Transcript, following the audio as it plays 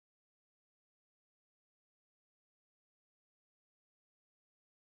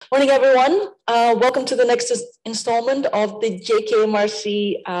Morning, everyone. Welcome to the next installment of the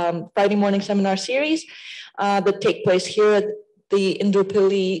JKMRC Friday morning seminar series that take place here at the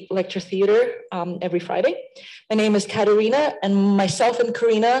Indropili Lecture Theatre every Friday. My name is Katerina, and myself and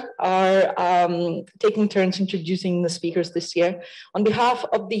Karina are taking turns introducing the speakers this year. On behalf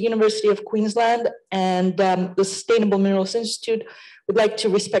of the University of Queensland and the Sustainable Minerals Institute, we'd like to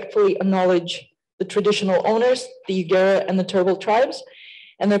respectfully acknowledge the traditional owners, the Yugera and the Turrbal tribes,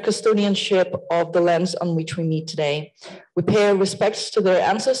 and their custodianship of the lands on which we meet today. We pay our respects to their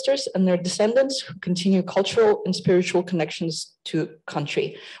ancestors and their descendants who continue cultural and spiritual connections to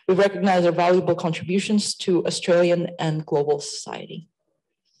country. We recognize their valuable contributions to Australian and global society.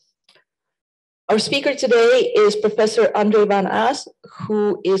 Our speaker today is Professor Andre van As,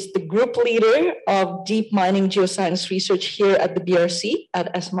 who is the group leader of deep mining geoscience research here at the BRC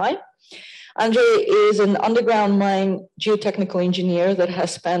at SMI. Andre is an underground mine geotechnical engineer that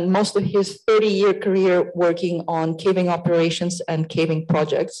has spent most of his 30-year career working on caving operations and caving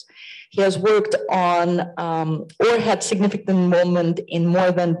projects. He has worked on or had significant involvement in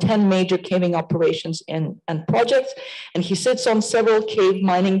more than 10 major caving operations and projects, and he sits on several cave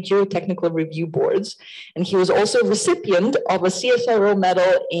mining geotechnical review boards. And he was also a recipient of a CSIRO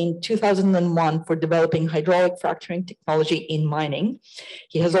medal in 2001 for developing hydraulic fracturing technology in mining.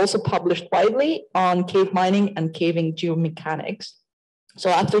 He has also published widely on cave mining and caving geomechanics. So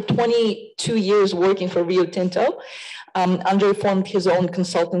after 22 years working for Rio Tinto, Andre formed his own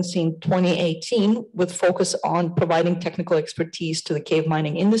consultancy in 2018 with focus on providing technical expertise to the cave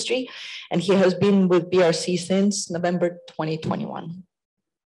mining industry. And he has been with BRC since November 2021.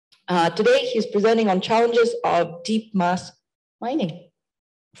 Today, he's presenting on challenges of deep mass mining.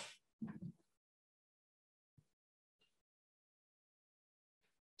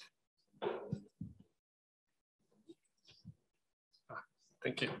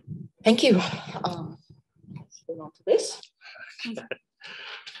 Thank you. Thank you. Let's move on to this.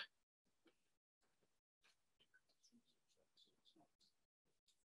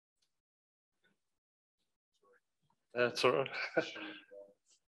 That's all right.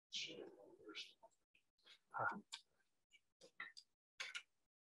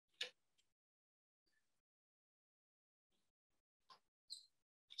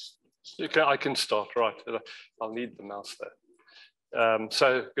 Okay, I can start, right. I'll need the mouse there.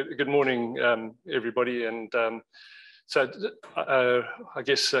 So good morning, everybody. And I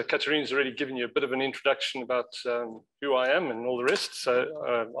guess Katerina's already given you a bit of an introduction about who I am and all the rest.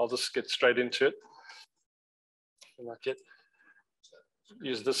 So I'll just get straight into it. And I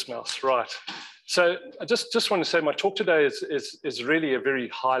use this mouse, right. So I just want to say my talk today is really a very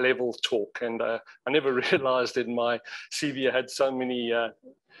high level talk. And I never realized in my CV I had so many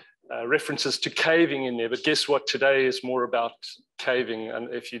references to caving in there, but guess what? Today is more about caving,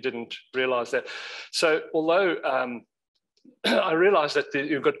 and if you didn't realize that. So although I realized that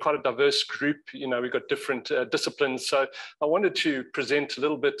you've got quite a diverse group, you know, we've got different disciplines. So I wanted to present a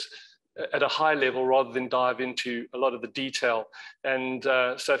little bit at a high level rather than dive into a lot of the detail. And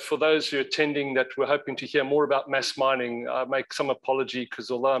so for those who are attending that we're hoping to hear more about mass mining, I make some apology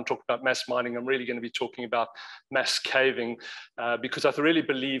because although I'm talking about mass mining, I'm really going to be talking about mass caving because I really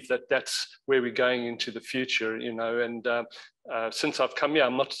believe that that's where we're going into the future, you know. And since I've come here,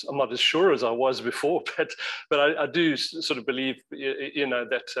 I'm not as sure as I was before, but I do sort of believe, you know,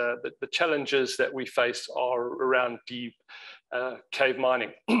 that the challenges that we face are around deep cave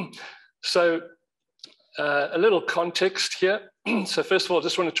mining. So a little context here. So first of all, I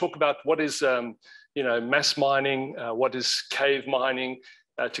just want to talk about what is, you know, mass mining, what is cave mining,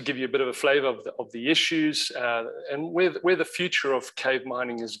 to give you a bit of a flavor of the issues and where the future of cave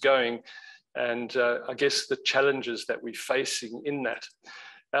mining is going, and I guess the challenges that we're facing in that.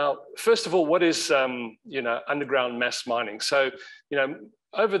 Now, first of all, what is, you know, underground mass mining? So, you know,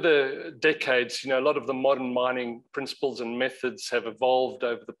 over the decades, you know, a lot of the modern mining principles and methods have evolved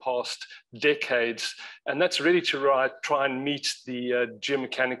over the past decades, and that's really to try and meet the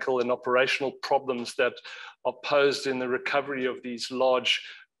geomechanical and operational problems that are posed in the recovery of these large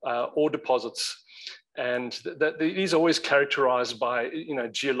ore deposits. And these are always characterized by, you know,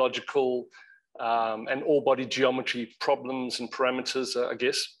 geological and ore body geometry problems and parameters, I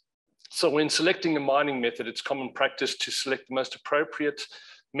guess. So when selecting a mining method, it's common practice to select the most appropriate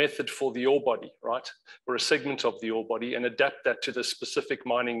method for the ore body, right? Or a segment of the ore body, and adapt that to the specific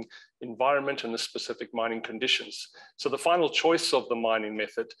mining environment and the specific mining conditions. So the final choice of the mining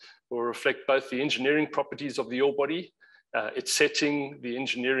method will reflect both the engineering properties of the ore body, its setting, the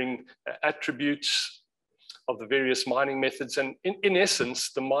engineering attributes of the various mining methods. And in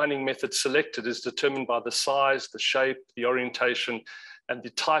essence, the mining method selected is determined by the size, the shape, the orientation, and the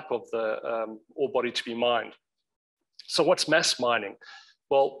type of the ore body to be mined. So what's mass mining?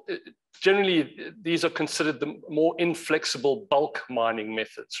 Well, generally, these are considered the more inflexible bulk mining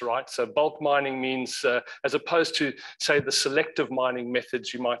methods, right? So bulk mining means, as opposed to, say, the selective mining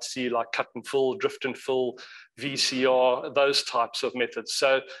methods you might see like cut and fill, drift and fill, VCR, those types of methods.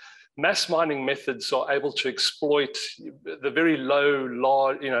 So mass mining methods are able to exploit the very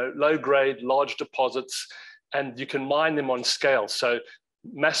low grade, large deposits, and you can mine them on scale. So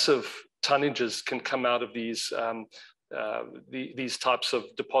massive tonnages can come out of these types of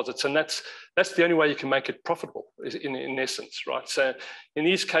deposits, and that's the only way you can make it profitable in essence, right? So in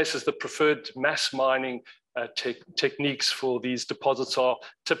these cases, the preferred mass mining techniques for these deposits are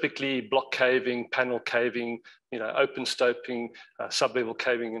typically block caving, panel caving, open stoping, sublevel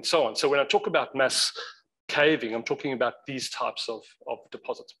caving, and so on. So when I talk about mass caving, I'm talking about these types of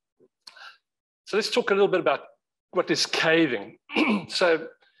deposits. So let's talk a little bit about what is caving. So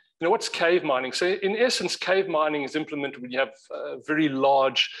what's cave mining? So in essence, cave mining is implemented when you have a very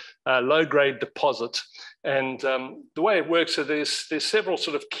large, low-grade deposit. And the way it works, so there's several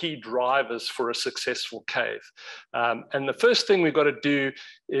sort of key drivers for a successful cave. And the first thing we've got to do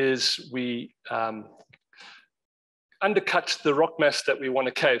is we undercut the rock mass that we want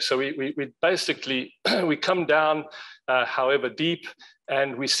to cave. So we basically, we come down however deep,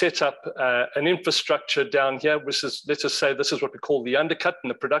 and we set up an infrastructure down here, which is, let's just say this is what we call the undercut and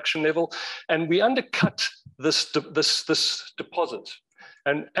the production level. And we undercut this deposit.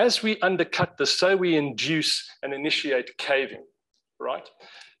 And as we undercut this, so we induce and initiate caving, right?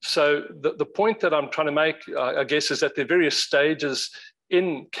 So the point that I'm trying to make, I guess, is that there are various stages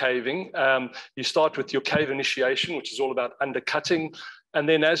in caving. You start with your cave initiation, which is all about undercutting. And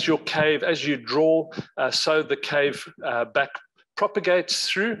then as you draw, so the cave back propagates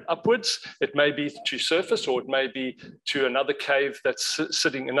through upwards. It may be to surface, or it may be to another cave that's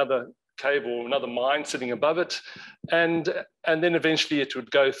sitting, another cave or another mine sitting above it. And then eventually it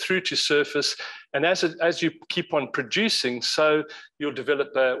would go through to surface. And as you keep on producing, so you'll develop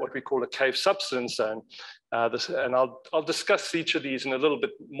what we call a cave subsidence zone. And I'll discuss each of these in a little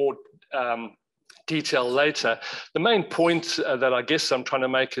bit more detail later. The main point that I guess I'm trying to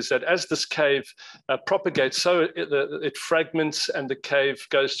make is that as this cave propagates, so it fragments and the cave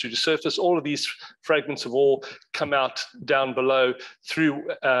goes to the surface. All of these fragments of ore come out down below through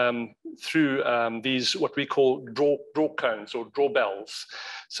these what we call draw cones or drawbells.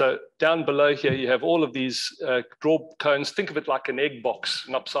 So down below here, you have all of these draw cones. Think of it like an egg box,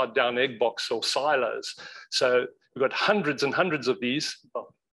 an upside down egg box or silos. So we've got hundreds and hundreds of these.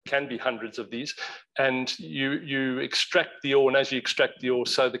 Well, can be hundreds of these, and you extract the ore, and as you extract the ore,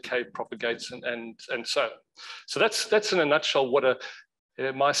 so the cave propagates and so. So that's in a nutshell what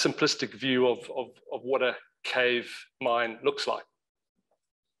my simplistic view of what a cave mine looks like.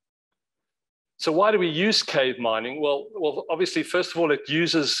 So why do we use cave mining? Well, obviously, first of all, it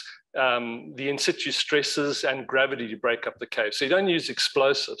uses the in situ stresses and gravity to break up the cave. So you don't use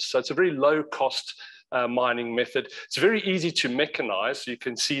explosives. So it's a very low cost mining method. It's very easy to mechanize. You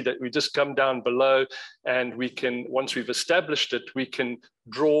can see that we just come down below, and we can, once we've established it, we can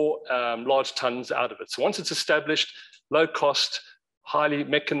draw large tons out of it. So once it's established, low cost, highly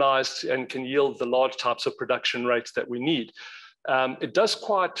mechanized, and can yield the large types of production rates that we need. It does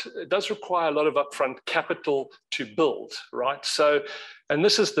require a lot of upfront capital to build, right? So, and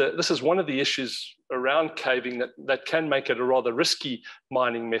this is one of the issues around caving that can make it a rather risky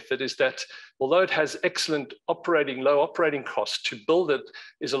mining method, is that although it has excellent low operating costs, to build it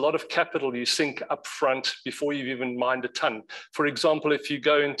is a lot of capital you sink upfront before you've even mined a ton. For example, if you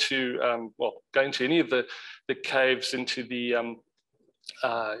go into any of the caves into the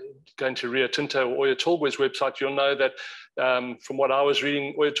going to Rio Tinto or Oyu Tolgoe's website, you'll know that from what I was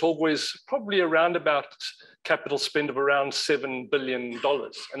reading, Oyu Tolgoe is probably around about capital spend of around $7 billion.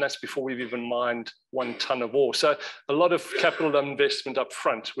 And that's before we've even mined 1 ton of ore. So a lot of capital investment up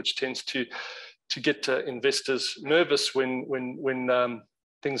front, which tends to get investors nervous when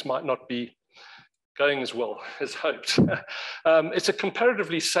things might not be going as well as hoped. It's a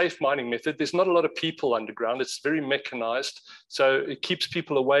comparatively safe mining method. There's not a lot of people underground. It's very mechanized. So it keeps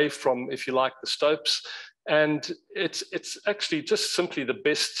people away from, if you like, the stopes. And it's actually just simply the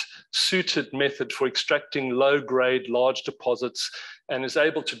best suited method for extracting low-grade, large deposits, and is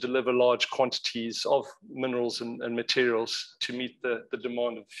able to deliver large quantities of minerals and materials to meet the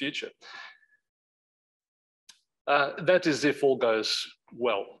demand of the future. That is if all goes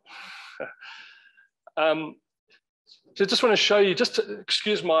well. So I just want to show you,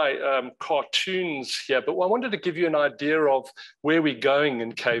 excuse my cartoons here, but I wanted to give you an idea of where we're going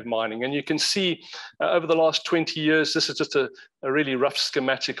in cave mining. And you can see over the last 20 years, this is just a a really rough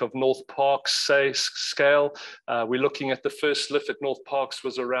schematic of North Park's scale. We're looking at the first lift at North Park's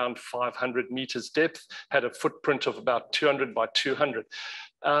was around 500 meters depth, had a footprint of about 200 by 200.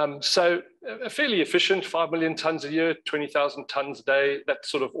 So fairly efficient, 5 million tons a year, 20,000 tons a day, that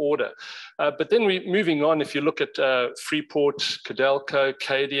sort of order. But then moving on, if you look at Freeport, Codelco,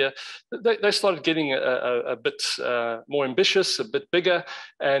 Cadia, they started getting a bit more ambitious, a bit bigger.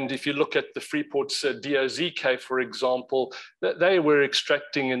 And if you look at the Freeport's DOZK, for example, they were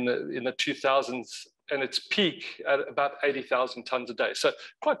extracting in the 2000s and its peak at about 80,000 tons a day. So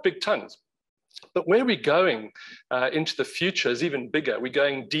quite big tons. But where we're going into the future is even bigger. We're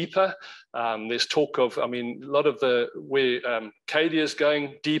going deeper. There's talk of, I mean, a lot of where Cadia is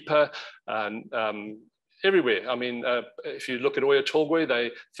going deeper, everywhere. I mean, if you look at Oyu Tolgoi,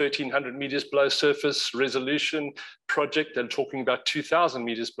 they 1,300 meters below surface resolution project. They're talking about 2,000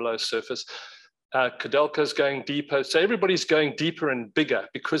 meters below surface. Codelco's going deeper. So everybody's going deeper and bigger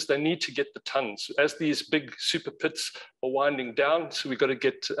because they need to get the tons. As these big super pits are winding down, so we've got to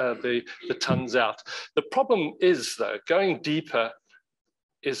get the tons out. The problem is, though, going deeper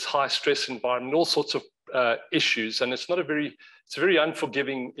is high stress environment, all sorts of issues, and it's a very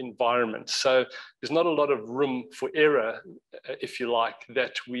unforgiving environment. So there's not a lot of room for error, if you like,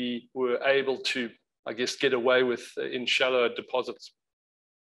 that we were able to, I guess, get away with in shallower deposits.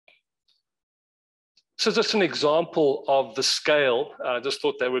 So just an example of the scale. I just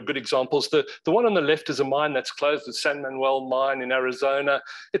thought they were good examples. The one on the left is a mine that's closed, the San Manuel mine in Arizona.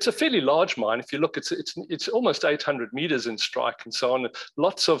 It's a fairly large mine. If you look, it's almost 800 meters in strike and so on.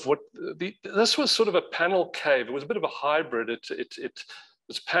 Lots of this was sort of a panel cave. It was a bit of a hybrid. It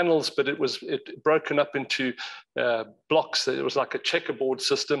was panels, but it broken up into blocks. It was like a checkerboard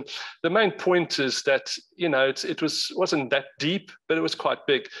system. The main point is that, you know, it wasn't that deep, but it was quite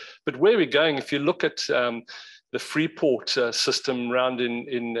big. But where we're going, if you look at the Freeport system around in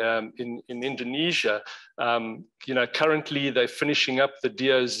Indonesia, you know, currently they're finishing up the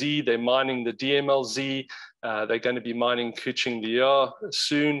DOZ, they're mining the DMLZ, they're going to be mining Kuching Liar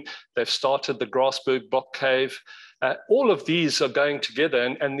soon. They've started the Grasberg block cave. All of these are going together,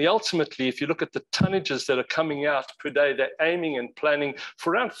 and ultimately, if you look at the tonnages that are coming out per day, they're aiming and planning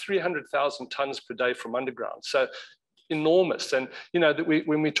for around 300,000 tons per day from underground. So enormous. And you know,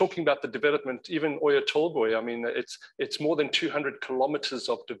 when we're talking about the development, even Oyu Tolgoi, I mean, it's more than 200 kilometers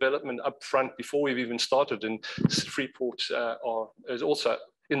of development up front before we've even started. And Freeport is also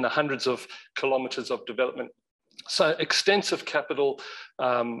in the hundreds of kilometers of development. So extensive capital,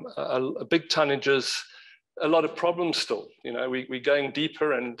 big tonnages. A lot of problems still. You know, we're going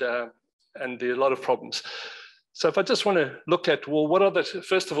deeper, and there are a lot of problems. So if I just want to look at, well, what are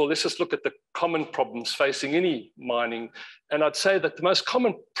first of all, let's just look at the common problems facing any mining. And I'd say that the most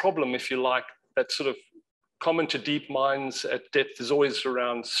common problem, if you like, that's sort of common to deep mines at depth is always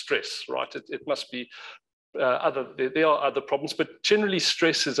around stress, right? It must be there are other problems, but generally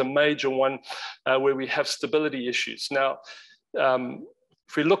stress is a major one where we have stability issues. Now,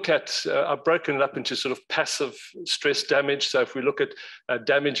 if we look at, I've broken it up into sort of passive stress damage. So if we look at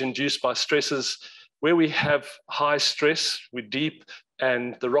damage induced by stresses, where we have high stress, we're deep,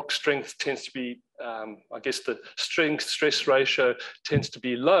 and the rock strength tends to be, I guess the strength-stress ratio tends to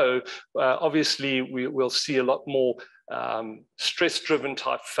be low, obviously we'll see a lot more stress-driven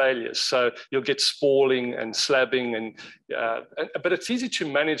type failures. So you'll get spalling and slabbing, but it's easy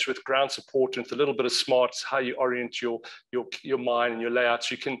to manage with ground support and with a little bit of smarts, how you orient your mine and your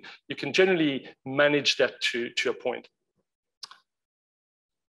layouts. You can generally manage that to a point.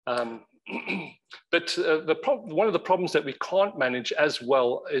 But one of the problems that we can't manage as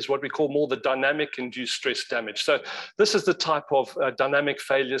well is what we call more the dynamic induced stress damage. So this is the type of dynamic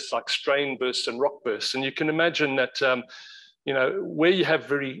failures like strain bursts and rock bursts. And you can imagine that, you know, where you have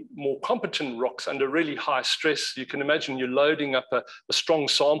very more competent rocks under really high stress, you can imagine you're loading up a strong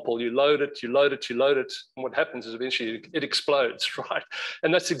sample, you load it, and what happens is eventually it explodes, right?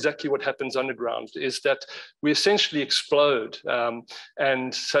 And that's exactly what happens underground, is that we essentially explode.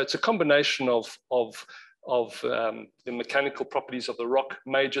 And so it's a combination of the mechanical properties of the rock,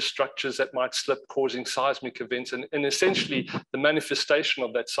 major structures that might slip, causing seismic events. And essentially the manifestation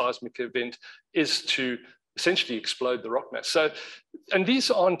of that seismic event is to essentially explode the rock mass. So, and these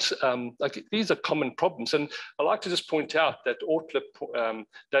aren't, these are common problems. And I like to just point out that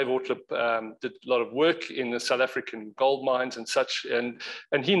Dave Ortlip did a lot of work in the South African gold mines and such. And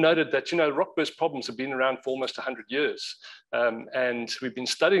he noted that, you know, rock burst problems have been around for almost 100 years. And we've been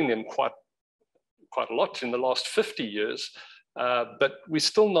studying them quite a lot in the last 50 years. But we're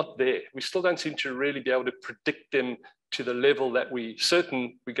still not there. We still don't seem to really be able to predict them to the level that we're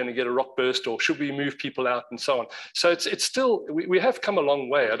certain we're going to get a rock burst, or should we move people out and so on. So it's still, we have come a long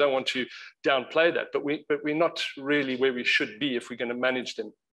way. I don't want to downplay that, but we're not really where we should be if we're going to manage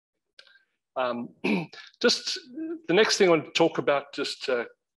them. Just the next thing I want to talk about just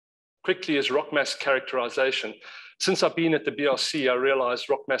quickly is rock mass characterization. Since I've been at the BRC, I realized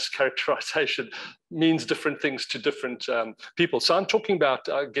rock mass characterization means different things to different people. So I'm talking about,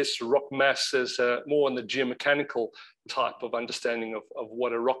 I guess, rock mass as more on the geomechanical type of understanding of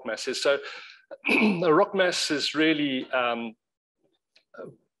what a rock mass is. So a rock mass is really,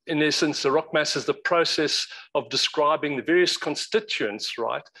 in essence, a rock mass is the process of describing the various constituents,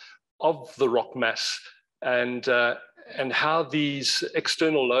 right, of the rock mass, and how these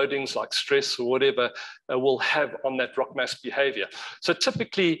external loadings like stress or whatever will have on that rock mass behavior. So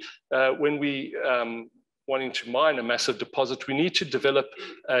typically when we wanting to mine a massive deposit, we need to develop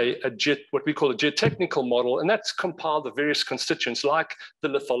what we call a geotechnical model, and that's compile the various constituents like the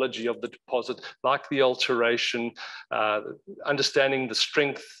lithology of the deposit, like the alteration, understanding the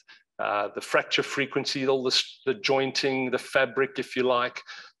strength, the fracture frequency, all the jointing, the fabric, if you like,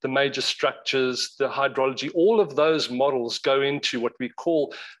 the major structures, the hydrology, all of those models go into what we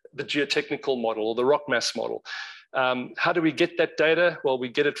call the geotechnical model or the rock mass model. How do we get that data? Well, we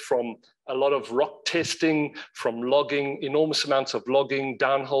get it from a lot of rock testing, from logging, enormous amounts of logging,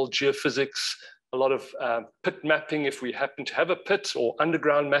 downhole geophysics, a lot of pit mapping if we happen to have a pit, or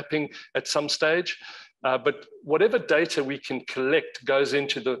underground mapping at some stage. But whatever data we can collect goes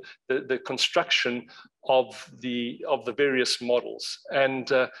into the construction of the various models. And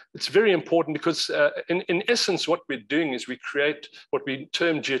it's very important because in essence, what we're doing is we create what we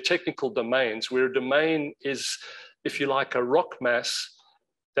term geotechnical domains, where a domain is, if you like, a rock mass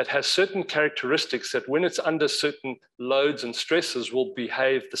that has certain characteristics that when it's under certain loads and stresses will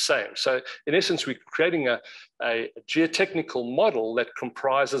behave the same. So in essence, we're creating a geotechnical model that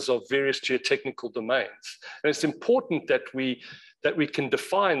comprises of various geotechnical domains. And it's important that we can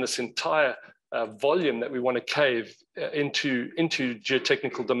define this entire volume that we want to cave into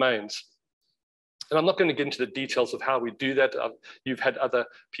geotechnical domains. And I'm not going to get into the details of how we do that. You've had other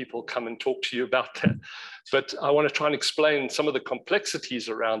people come and talk to you about that. But I want to try and explain some of the complexities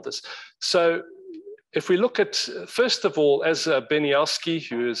around this. So if we look at, first of all, as Beniowski,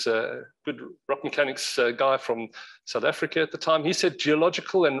 who is a good rock mechanics guy from South Africa at the time, he said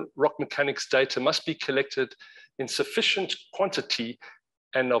geological and rock mechanics data must be collected in sufficient quantity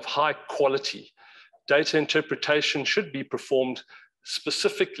and of high quality. Data interpretation should be performed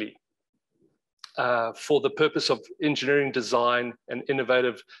specifically for the purpose of engineering design, and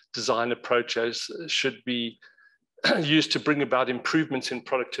innovative design approaches should be used to bring about improvements in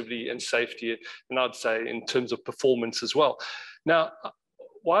productivity and safety, and I'd say in terms of performance as well. Now,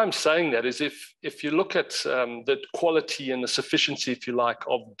 why I'm saying that is if you look at the quality and the sufficiency, if you like,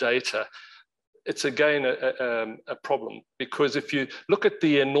 of data, it's again a problem, because if you look at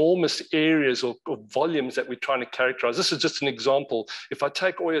the enormous areas or volumes that we're trying to characterize, this is just an example. If I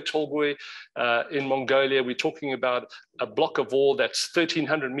take Oyu Tolgoi in Mongolia, we're talking about a block of ore that's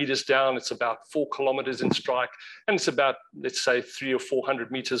 1,300 meters down. It's about 4 kilometers in strike, and it's about, let's say, 300 or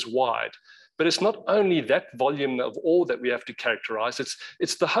 400 meters wide. But it's not only that volume of ore that we have to characterize,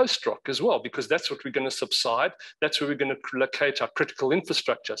 it's the host rock as well, because that's what we're going to subside. That's where we're going to locate our critical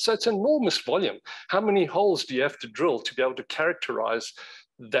infrastructure. So it's enormous volume. How many holes do you have to drill to be able to characterize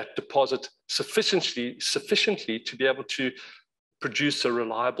that deposit sufficiently to be able to produce a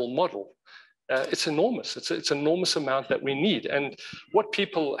reliable model? It's enormous. It's an enormous amount that we need. And what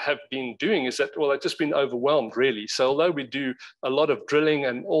people have been doing is that, well, they've just been overwhelmed, really. So although we do a lot of drilling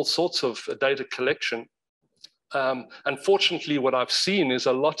and all sorts of data collection, unfortunately, what I've seen is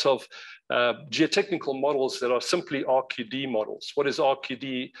a lot of geotechnical models that are simply RQD models. What is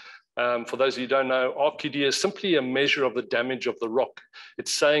RQD? For those of you who don't know, RQD is simply a measure of the damage of the rock.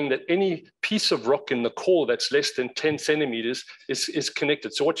 It's saying that any piece of rock in the core that's less than 10 centimeters is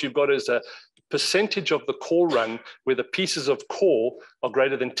connected. So what you've got is a percentage of the core run where the pieces of core are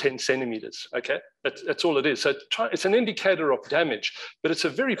greater than 10 centimeters, okay? That's all it is. So it's an indicator of damage, but it's a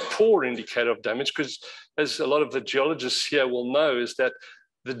very poor indicator of damage, because as a lot of the geologists here will know, is that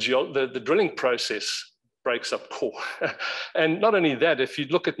the drilling process breaks up core. And not only that, if you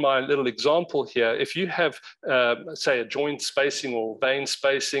look at my little example here, if you have, say, a joint spacing or vein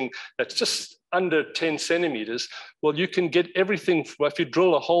spacing that's just under 10 centimeters, well, you can get everything. If you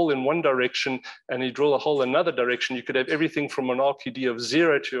drill a hole in one direction and you drill a hole in another direction, you could have everything from an RQD of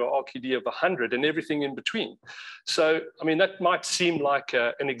 0 to an RQD of 100 and everything in between. So, I mean, that might seem like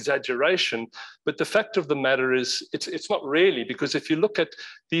an exaggeration, but the fact of the matter is it's not really, because if you look at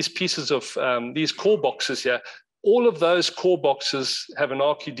these pieces of these core boxes here, all of those core boxes have an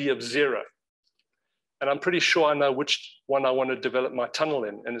RQD of 0. And I'm pretty sure I know which one I want to develop my tunnel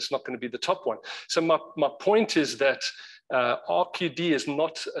in, and it's not going to be the top one. So my point is that RQD is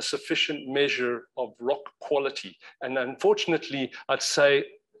not a sufficient measure of rock quality. And unfortunately, I'd say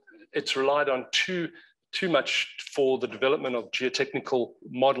it's relied on too much for the development of geotechnical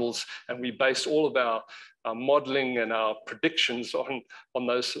models, and we base all of our modeling and our predictions on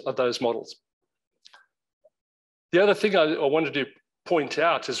those models. The other thing I wanted to point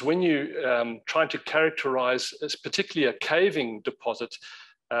out is when you trying to characterize, particularly a caving deposit,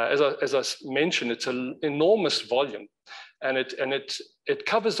 as I mentioned, it's an enormous volume, and it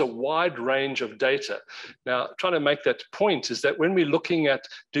covers a wide range of data. Now, trying to make that point is that when we're looking at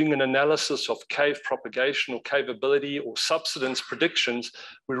doing an analysis of cave propagation or caveability or subsidence predictions,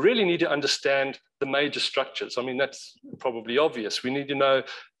 we really need to understand the major structures. I mean, that's probably obvious. We need to know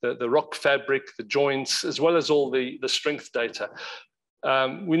the rock fabric, the joints, as well as all the strength data.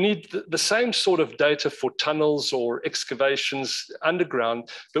 We need the same sort of data for tunnels or excavations underground,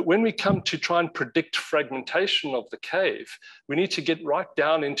 but when we come to try and predict fragmentation of the cave, we need to get right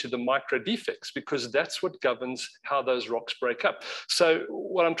down into the micro defects, because that's what governs how those rocks break up. So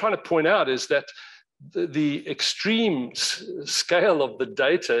what I'm trying to point out is that the extreme scale of the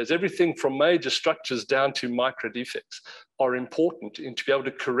data is everything from major structures down to micro defects are important to be able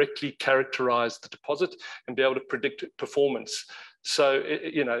to correctly characterize the deposit and be able to predict performance. So,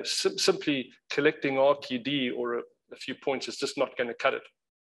 you know, simply collecting RQD or a few points is just not going to cut it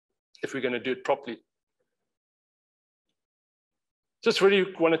if we're going to do it properly. Just really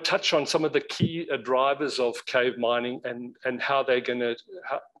want to touch on some of the key drivers of cave mining and how they're going to,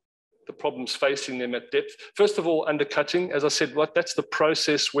 the problems facing them at depth. First of all, undercutting. As I said, that's the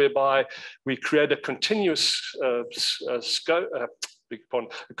process whereby we create a continuous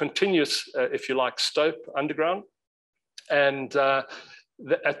if you like, stope underground, and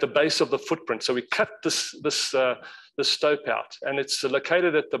at the base of the footprint. So we cut this stope out, and it's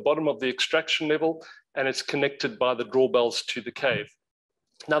located at the bottom of the extraction level, and it's connected by the drawbells to the cave.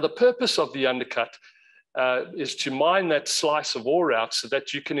 Now, the purpose of the undercut is to mine that slice of ore out so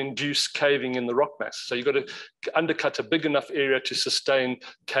that you can induce caving in the rock mass. So you've got to undercut a big enough area to sustain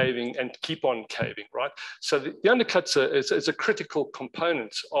caving and keep on caving, right? So the undercut is a critical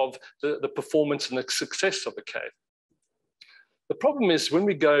component of the performance and the success of a cave. The problem is when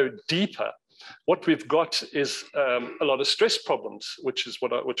we go deeper, what we've got is a lot of stress problems, which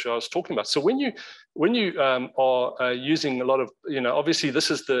I was talking about. So when you are using a lot of, obviously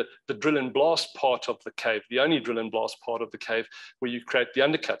this is the drill and blast part of the cave, the only drill and blast part of the cave where you create the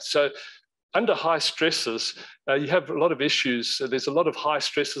undercut. So under high stresses, you have a lot of issues. So there's a lot of high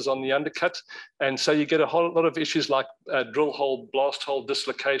stresses on the undercut. And so you get a whole lot of issues like drill hole, blast hole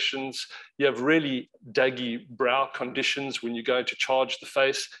dislocations. You have really daggy brow conditions when you go to charge the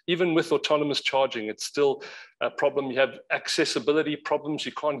face. Even with autonomous charging, it's still a problem. You have accessibility problems.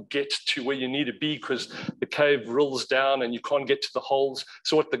 You can't get to where you need to be because the cave rolls down and you can't get to the holes.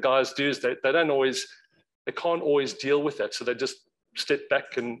 So what the guys do is they can't always deal with that. So they just step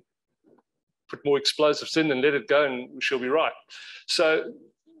back and put more explosives in and let it go, and she'll be right. So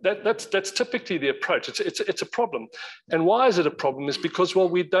that's typically the approach. It's a problem. And why is it a problem? Is because, well,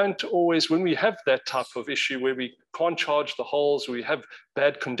 we don't always, when we have that type of issue where we can't charge the holes, we have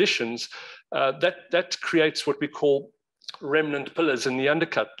bad conditions, that creates what we call remnant pillars in the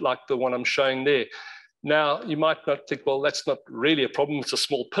undercut, like the one I'm showing there. Now, you might not think, well, that's not really a problem. It's a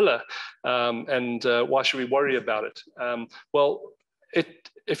small pillar, and why should we worry about it?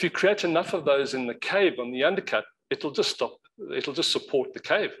 If you create enough of those in the cave on the undercut, it'll just stop. It'll just support the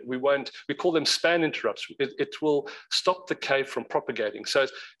cave. We call them span interrupts. It will stop the cave from propagating. So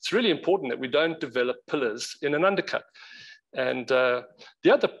it's really important that we don't develop pillars in an undercut. And the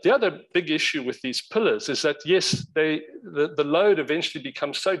other big issue with these pillars is that, yes, the load eventually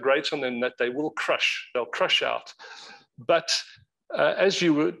becomes so great on them that they will crush. They'll crush out. But as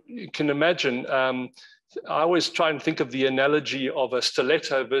you can imagine, I always try and think of the analogy of a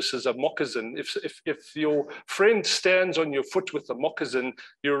stiletto versus a moccasin. If your friend stands on your foot with a moccasin,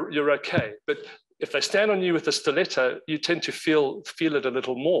 you're okay. But if they stand on you with a stiletto, you tend to feel it a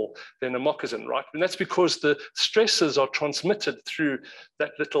little more than a moccasin, right? And that's because the stresses are transmitted through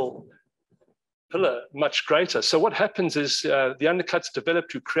that little pillar much greater. So what happens is the undercuts develop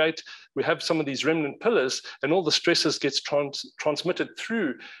to create, we have some of these remnant pillars, and all the stresses gets transmitted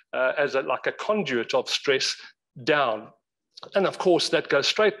through as like a conduit of stress down. And of course, that goes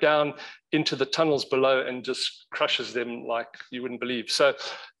straight down into the tunnels below and just crushes them like you wouldn't believe. So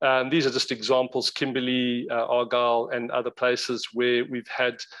these are just examples, Kimberley, Argyle, and other places where we've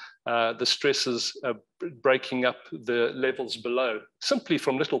had the stresses breaking up the levels below, simply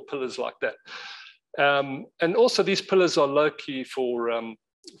from little pillars like that. And also these pillars are low-key for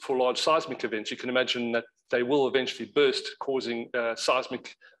large seismic events. You can imagine that they will eventually burst, causing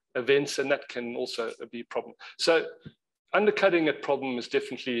seismic events, and that can also be a problem. So undercutting at problem is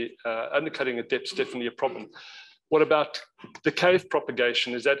definitely, undercutting at depth is definitely a problem. What about the cave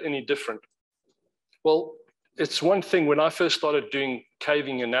propagation? Is that any different? Well, it's one thing. When I first started doing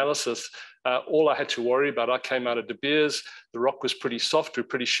caving analysis, all I had to worry about, I came out of De Beers, the rock was pretty soft, or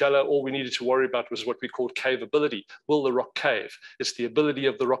pretty shallow. All we needed to worry about was what we called caveability. Will the rock cave? It's the ability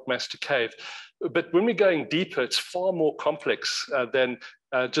of the rock mass to cave. But when we're going deeper, it's far more complex than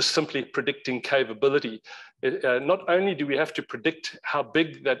just simply predicting caveability. Not only do we have to predict how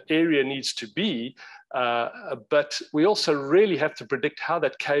big that area needs to be, but we also really have to predict how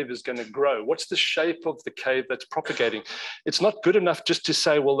that cave is going to grow. What's the shape of the cave that's propagating? It's not good enough just to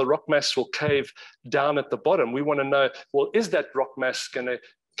say, well, the rock mass will cave down at the bottom. We want to know, well, is that rock mass going to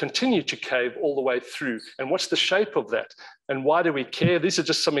continue to cave all the way through? And what's the shape of that? And why do we care? These are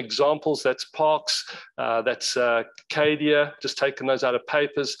just some examples. That's Parks, that's Cadia, just taking those out of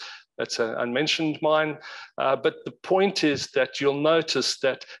papers. That's an unmentioned mine. But the point is that you'll notice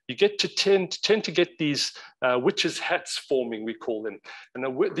that you get to tend to get these witches' hats forming, we call them.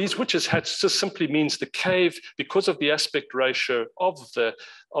 And these witches' hats just simply means the cave, because of the aspect ratio of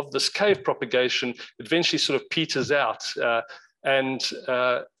this cave propagation, it eventually sort of peters out.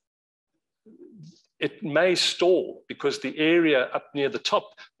 It may stall because the area up near the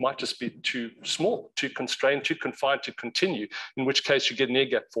top might just be too small, too constrained, too confined to continue, in which case you get an air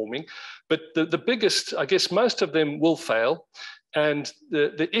gap forming. But the biggest, I guess most of them will fail. And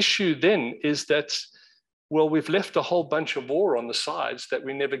the issue then is that, well, we've left a whole bunch of ore on the sides that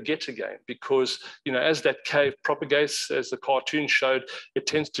we never get again, because, you know, as that cave propagates, as the cartoon showed, it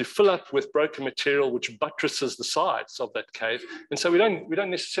tends to fill up with broken material, which buttresses the sides of that cave. And so we don't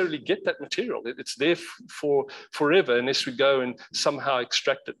necessarily get that material. It's there for forever unless we go and somehow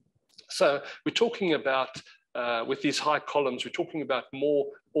extract it. So we're talking about, with these high columns, we're talking about more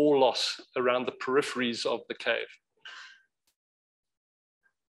ore loss around the peripheries of the cave.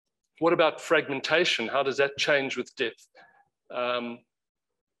 What about fragmentation? How does that change with depth? When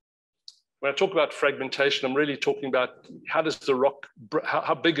I talk about fragmentation, I'm really talking about how does the rock,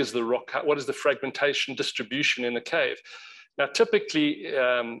 how big is the rock? What is the fragmentation distribution in the cave? Now, typically,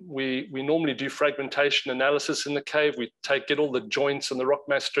 we normally do fragmentation analysis in the cave. We get all the joints and the rock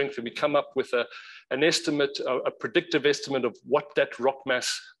mass strength, and we come up with an estimate, a predictive estimate of what that rock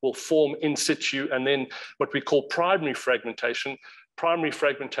mass will form in situ, and then what we call primary fragmentation. Primary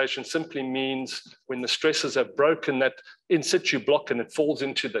fragmentation simply means when the stresses have broken that in situ block and it falls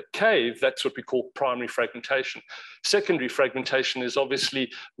into the cave, that's what we call primary fragmentation. Secondary fragmentation is obviously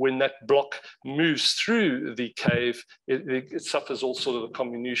when that block moves through the cave, it suffers all sort of the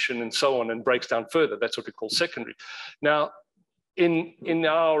comminution and so on and breaks down further. That's what we call secondary. Now, in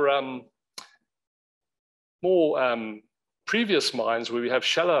our more previous mines where we have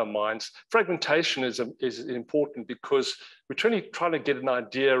shallower mines, fragmentation is important because we're trying to get an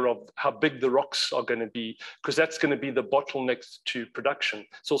idea of how big the rocks are going to be, because that's going to be the bottleneck to production.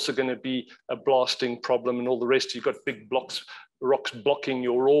 It's also going to be a blasting problem and all the rest. You've got big rocks blocking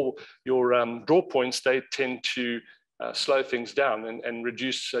your draw points. They tend to slow things down and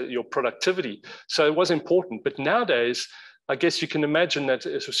reduce your productivity. So it was important. But nowadays, I guess you can imagine that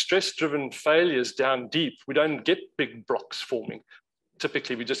as stress-driven failures down deep, we don't get big blocks forming.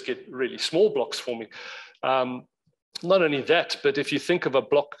 Typically, we just get really small blocks forming. Not only that, but if you think of a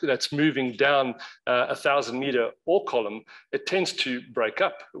block that's moving down a 1,000-meter ore column, it tends to break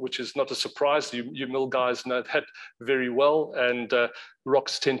up, which is not a surprise. You mill guys know that very well, and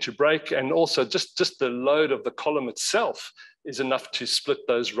rocks tend to break. And also just the load of the column itself is enough to split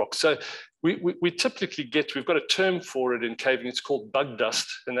those rocks. So we typically we've got a term for it in caving, it's called bug dust,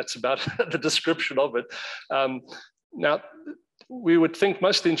 and that's about the description of it. Now, we would think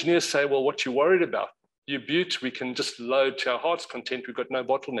most engineers say, well, what you worried about? You butte, we can just load to our heart's content, we've got no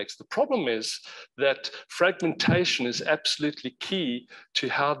bottlenecks. The problem is that fragmentation is absolutely key to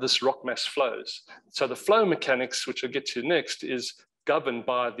how this rock mass flows. So the flow mechanics, which I'll get to next, is governed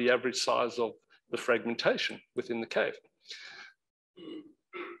by the average size of the fragmentation within the cave.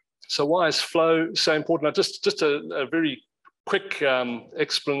 So why is flow so important? Just a very quick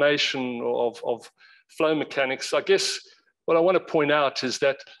explanation of flow mechanics. I guess what I want to point out is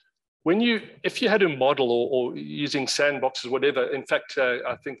that if you had a model or using sandboxes, whatever, in fact,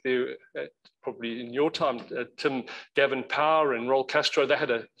 I think there, probably in your time, Tim, Gavin Power and Roel Castro, they had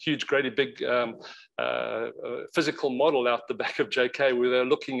a huge, great big physical model out the back of JK where they're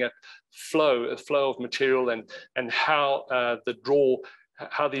looking at flow of material and how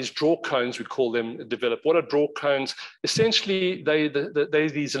how these draw cones, we call them, develop. What are draw cones? Essentially, they're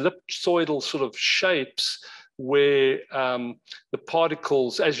these ellipsoidal sort of shapes where the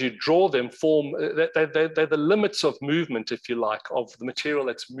particles, as you draw them, form, they're the limits of movement, if you like, of the material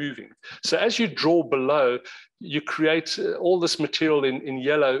that's moving. So as you draw below, you create all this material in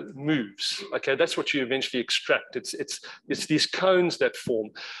yellow moves. Okay, that's what you eventually extract. It's these cones that form.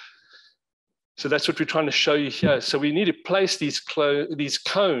 So that's what we're trying to show you here. So we need to place these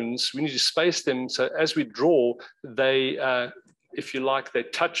cones, we need to space them. So as we draw, they, if you like, they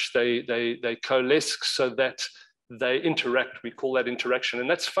touch, they coalesce so that they interact. We call that interaction. And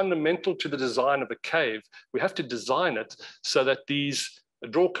that's fundamental to the design of a cave. We have to design it so that these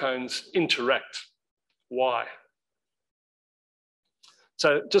draw cones interact. Why?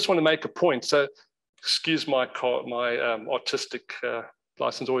 So just want to make a point. So excuse my artistic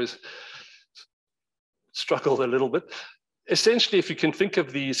license, always struggled a little bit. Essentially, if you can think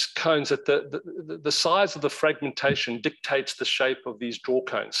of these cones, that the size of the fragmentation dictates the shape of these draw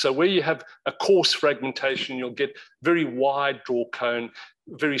cones. So where you have a coarse fragmentation, you'll get very wide draw cone,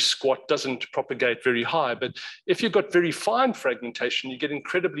 very squat, doesn't propagate very high. But if you've got very fine fragmentation, you get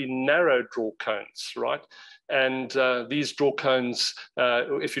incredibly narrow draw cones, right? And these draw cones,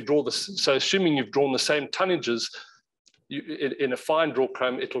 if you draw this, so assuming you've drawn the same tonnages, in a fine draw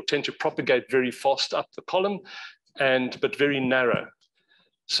cone, it will tend to propagate very fast up the column, but very narrow.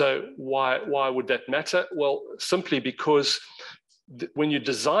 So why would that matter? Well, simply because when you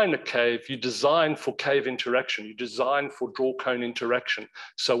design a cave, you design for cave interaction, you design for draw cone interaction.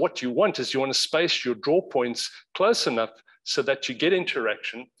 So what you want is you want to space your draw points close enough so that you get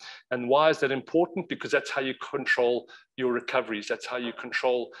interaction. And why is that important? Because that's how you control your recoveries. That's how you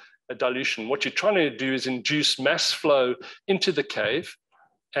control a dilution. What you're trying to do is induce mass flow into the cave,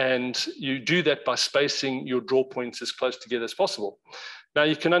 and you do that by spacing your draw points as close together as possible. Now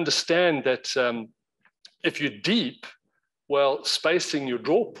you can understand that if you're deep, well, spacing your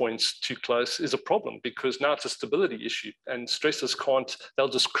draw points too close is a problem because now it's a stability issue and stressors they'll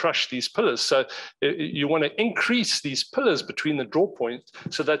just crush these pillars. So you want to increase these pillars between the draw points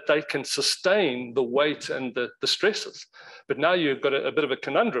so that they can sustain the weight and the stresses. But now you've got a bit of a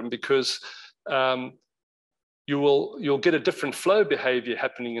conundrum because you'll get a different flow behavior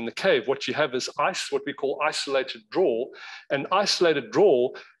happening in the cave. What you have is what we call isolated draw, and isolated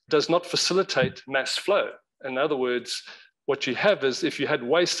draw does not facilitate mass flow. In other words, what you have is if you had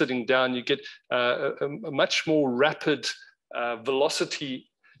waste sitting down, you get a much more rapid velocity,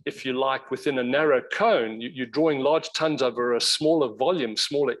 if you like, within a narrow cone. You're drawing large tons over a smaller volume,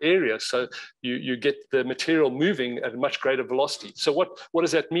 smaller area. So you get the material moving at a much greater velocity. So what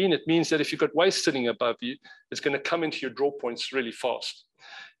does that mean? It means that if you've got waste sitting above you, it's going to come into your draw points really fast.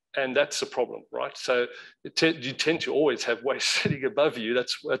 And that's a problem, right? So you tend to always have waste sitting above you.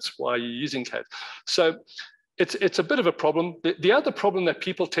 That's why you're using caves. So it's a bit of a problem. The other problem that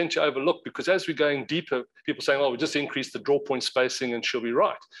people tend to overlook, because as we're going deeper, people saying, oh, we'll just increase the draw point spacing and she'll be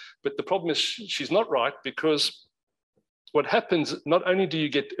right. But the problem is she's not right, because what happens, not only do you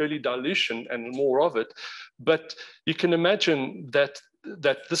get early dilution and more of it, but you can imagine that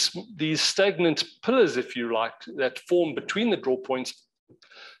these stagnant pillars, if you like, that form between the draw points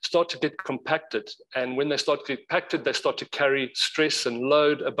start to get compacted. And when they start to get compacted, they start to carry stress and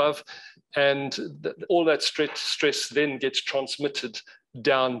load above. And all that stress then gets transmitted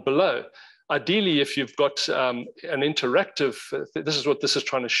down below. Ideally, if you've got an interactive, this is what this is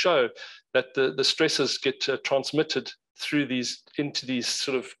trying to show, that the stresses get transmitted through into these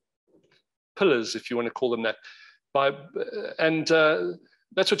sort of pillars, if you want to call them that.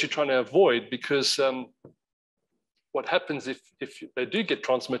 That's what you're trying to avoid, because what happens if they do get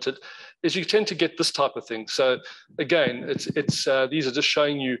transmitted is you tend to get this type of thing. So again, these are just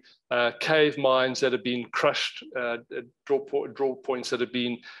showing you cave mines that have been crushed, draw points that have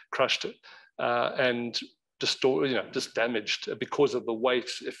been crushed and just damaged because of the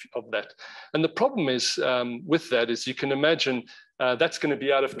weight of that. And the problem is with that is you can imagine that's going to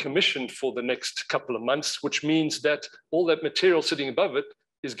be out of commission for the next couple of months, which means that all that material sitting above it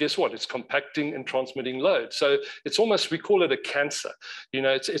is, guess what? It's compacting and transmitting load. So it's almost, we call it a cancer.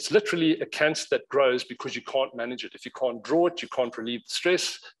 It's literally a cancer that grows because you can't manage it. If you can't draw it, you can't relieve the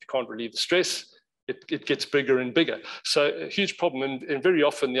stress. If you can't relieve the stress, it gets bigger and bigger. So a huge problem. And very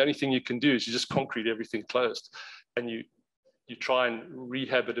often the only thing you can do is you just concrete everything closed, and you you try and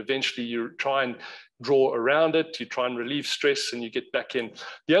rehab it. Eventually, you try and draw around it, you try and relieve stress, and you get back in.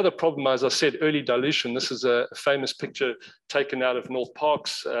 The other problem, as I said, early dilution. This is a famous picture taken out of North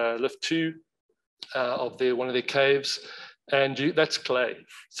Park's Lift 2 of one of their caves. And that's clay,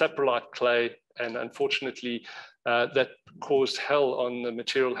 saprolite clay. And unfortunately, that caused hell on the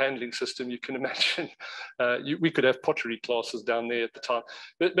material handling system. You can imagine we could have pottery classes down there at the time.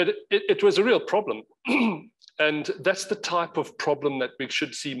 But it was a real problem. And that's the type of problem that we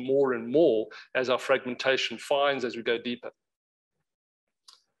should see more and more as our fragmentation finds as we go deeper.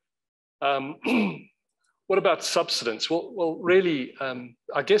 What about subsidence? Well, really,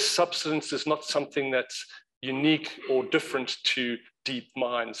 I guess subsidence is not something that's unique or different to deep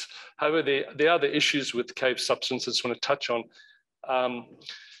mines. However, there are other issues with cave subsidence I just want to touch on.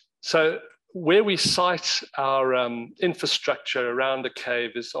 So where we site our infrastructure around a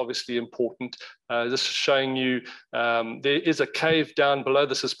cave is obviously important. This is showing you, there is a cave down below.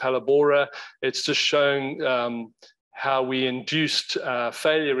 This is Palabora. It's just showing how we induced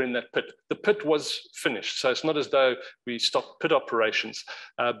failure in that pit. The pit was finished, so it's not as though we stopped pit operations,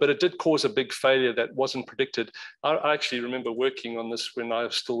 but it did cause a big failure that wasn't predicted. I actually remember working on this when I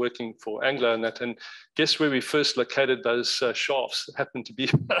was still working for Anglo and that, and guess where we first located those shafts? It happened to be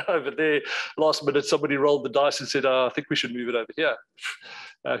over there. Last minute, somebody rolled the dice and said, I think we should move it over here.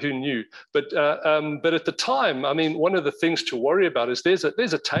 Who knew? But at the time, I mean, one of the things to worry about is there's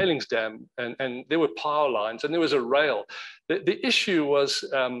a tailings dam, and there were power lines, and there was a rail. The issue was,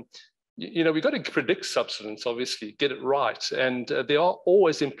 you know, we've got to predict subsidence, obviously, get it right, and there are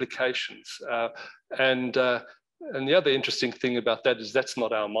always implications. And the other interesting thing about that is that's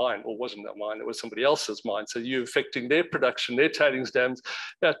not our mine, or wasn't our mine, it was somebody else's mine. So you're affecting their production, their tailings dams.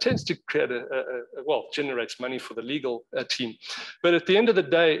 It tends to create well, generates money for the legal team. But at the end of the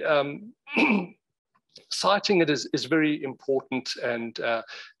day, citing it is very important. And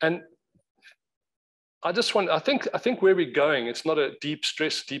I think where we're going, it's not a deep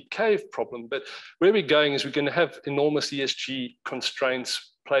stress, deep cave problem, but where we're going is we're going to have enormous ESG constraints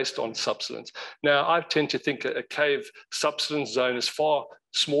placed on subsidence. Now, I tend to think a cave subsidence zone is far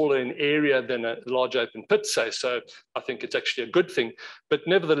smaller in area than a large open pit, say. So I think it's actually a good thing. But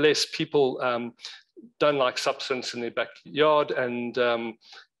nevertheless, people don't like subsidence in their backyard. And,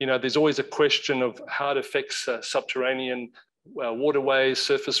 you know, there's always a question of how it affects subterranean waterways,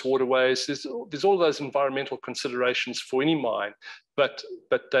 surface waterways. There's all those environmental considerations for any mine, but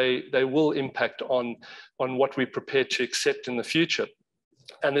they will impact on what we're prepared to accept in the future.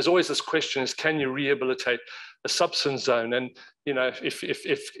 And there's always this question: is can you rehabilitate a subsidence zone? And you know,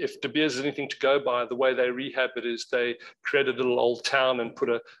 if De Beers is anything to go by, the way they rehab it is they create a little old town and put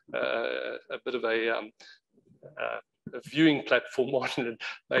a bit of a viewing platform on it and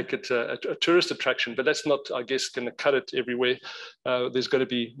make it a tourist attraction. But that's not, I guess, going to cut it everywhere. There's got to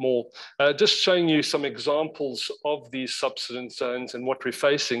be more. Just showing you some examples of these subsidence zones and what we're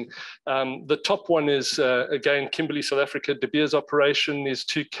facing. The top one is, again, Kimberley, South Africa, De Beers operation. There's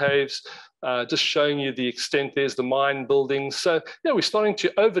 2 caves. Just showing you the extent. There's the mine buildings. So yeah, we're starting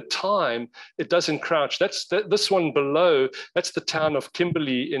to, over time, it does encroach. This one below, that's the town of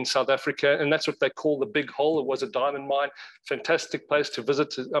Kimberley in South Africa, and that's what they call the Big Hole. It was a diamond mine. Fantastic place to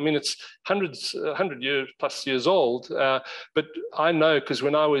visit. I mean, it's 100 plus years old, but I know because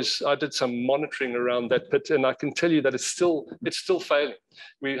when I did some monitoring around that pit, and I can tell you that it's still failing.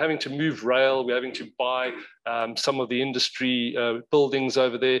 We're having to move rail. We're having to buy some of the industry buildings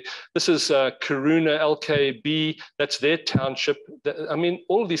over there. This is Karuna LKB. That's their township. I mean,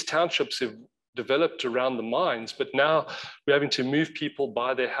 all of these townships have developed around the mines, but now we're having to move people,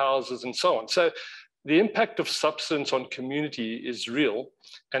 buy their houses, and so on. So the impact of subsidence on community is real,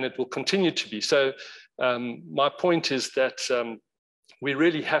 and it will continue to be. So my point is that we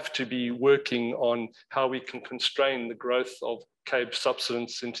really have to be working on how we can constrain the growth of cave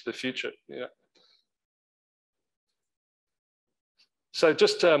subsidence into the future. Yeah. So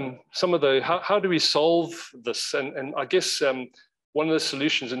just some of the, how do we solve this? And I guess one of the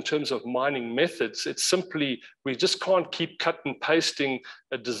solutions in terms of mining methods, it's simply, we just can't keep cut and pasting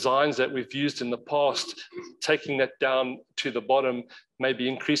designs that we've used in the past, taking that down to the bottom, maybe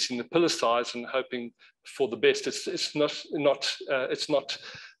increasing the pillar size and hoping for the best. It's not,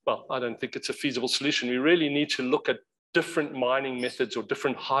 well, I don't think it's a feasible solution. We really need to look at different mining methods or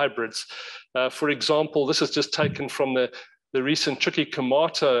different hybrids. For example, this is just taken from the recent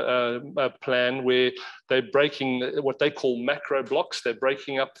Chuquicamata plan, where they're breaking what they call macro blocks. They're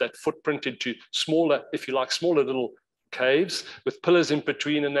breaking up that footprint into smaller, if you like, smaller little caves with pillars in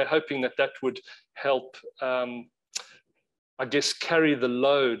between, and they're hoping that that would help, I I guess, carry the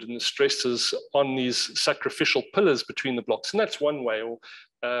load and the stresses on these sacrificial pillars between the blocks. And that's one way. Or,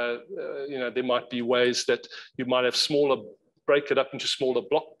 there might be ways that you might have break it up into smaller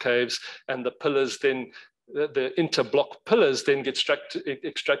block caves, and the pillars then, the interblock pillars then get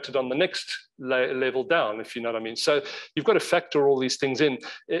extracted on the next level down, if you know what I mean. So you've got to factor all these things in.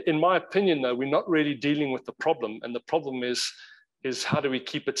 In my opinion, though, we're not really dealing with the problem. And the problem is how do we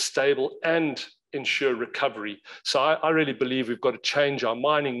keep it stable and ensure recovery? So I really believe we've got to change our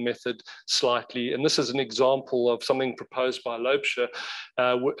mining method slightly. And this is an example of something proposed by Loebscher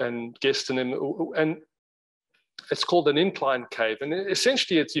and Guest and it's called an incline cave. And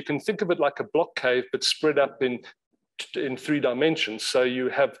essentially, you can think of it like a block cave, but spread up in 3 dimensions. So you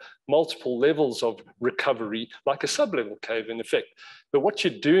have multiple levels of recovery, like a sub-level cave in effect. But what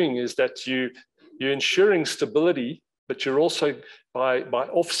you're doing is that you're ensuring stability, but you're also, by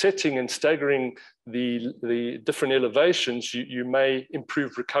offsetting and staggering the different elevations, you may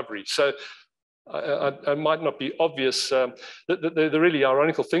improve recovery. So I might not be obvious. The really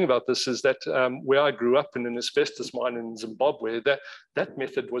ironical thing about this is that where I grew up in an asbestos mine in Zimbabwe, that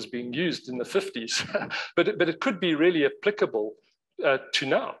method was being used in the 50s, but it could be really applicable to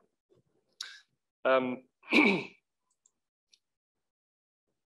now.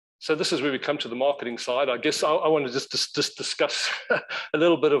 So this is where we come to the marketing side. I guess I want to just discuss a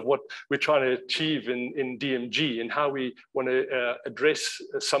little bit of what we're trying to achieve in DMG and how we want to address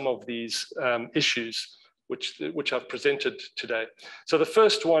some of these issues which I've presented today. So the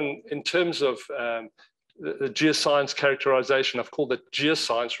first one, in terms of the geoscience characterization, I've called it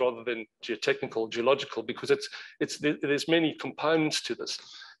geoscience rather than geotechnical, geological, because there's many components to this.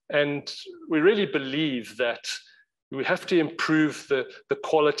 And we really believe that we have to improve the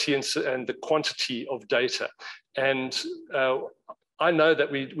quality and the quantity of data. And I know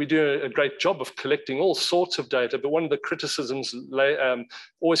that we do a great job of collecting all sorts of data, but one of the criticisms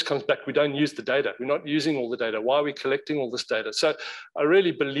always comes back, we don't use the data. We're not using all the data. Why are we collecting all this data? So I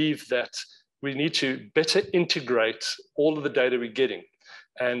really believe that we need to better integrate all of the data we're getting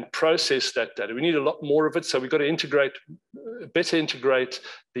and process that data. We need a lot more of it. So we've got to better integrate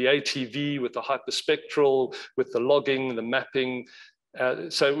the ATV with the hyperspectral, with the logging, the mapping.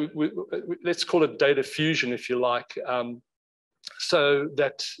 So let's call it data fusion, if you like, so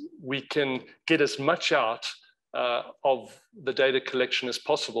that we can get as much out of the data collection as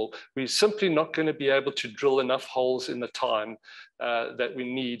possible. We're simply not going to be able to drill enough holes in the time that we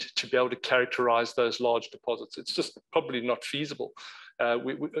need to be able to characterize those large deposits. It's just probably not feasible.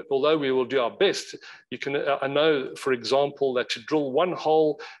 Although we will do our best, I know, for example, that to drill one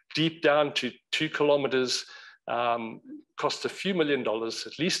hole deep down to 2 kilometers costs a few $1 million,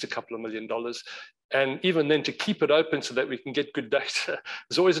 at least a couple of $1 million. And even then, to keep it open so that we can get good data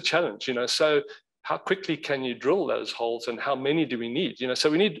is always a challenge, So how quickly can you drill those holes, and how many do we need?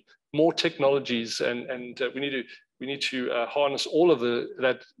 So we need more technologies, and we need to harness all of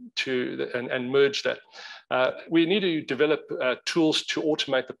that and merge that. We need to develop tools to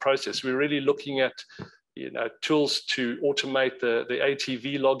automate the process. We're really looking at tools to automate the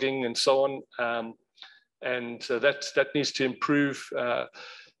ATV logging and so on, and that needs to improve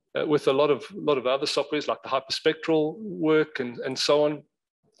with a lot of other softwares like the hyperspectral work and so on.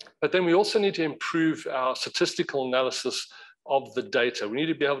 But then we also need to improve our statistical analysis of the data. We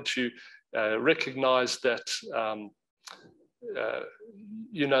need to be able to recognize that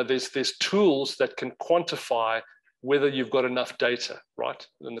there's tools that can quantify whether you've got enough data, right,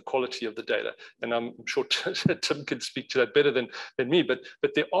 and the quality of the data. And I'm sure Tim can speak to that better than me, but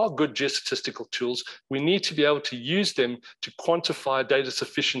there are good geostatistical tools. We need to be able to use them to quantify data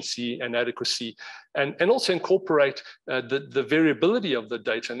sufficiency and adequacy, and also incorporate the variability of the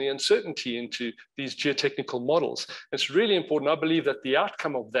data and the uncertainty into these geotechnical models. It's really important. I believe that the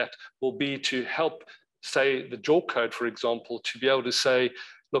outcome of that will be to help, say, the JAW code, for example, to be able to say,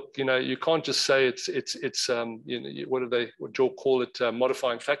 look, you can't just say it's what JAW call it,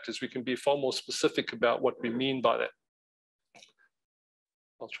 modifying factors. We can be far more specific about what we mean by that.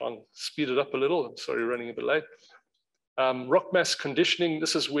 I'll try and speed it up a little. I'm sorry, running a bit late. Rock mass conditioning.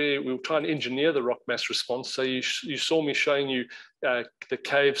 This is where we'll try and engineer the rock mass response. So you saw me showing you the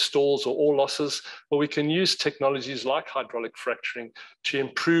cave stalls or ore losses. Well, we can use technologies like hydraulic fracturing to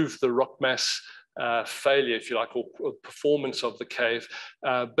improve the rock mass failure, if you like, or performance of the cave.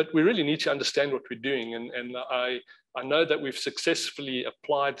 But we really need to understand what we're doing. And I know that we've successfully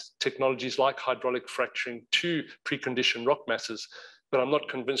applied technologies like hydraulic fracturing to preconditioned rock masses, but I'm not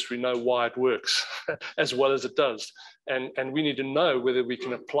convinced we know why it works as well as it does. And we need to know whether we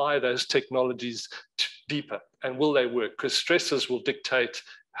can apply those technologies deeper, and will they work? Because stresses will dictate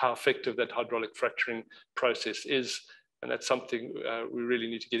how effective that hydraulic fracturing process is. And that's something we really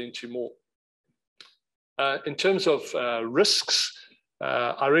need to get into more. In terms of risks,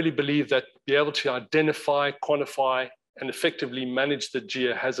 I really believe that be able to identify, quantify, and effectively manage the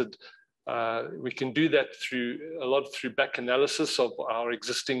geohazard, we can do that through back analysis of our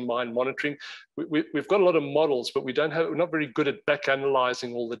existing mine monitoring. We've got a lot of models, but we're not very good at back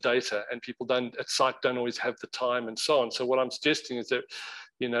analyzing all the data, and people at site don't always have the time and so on. So what I'm suggesting is that,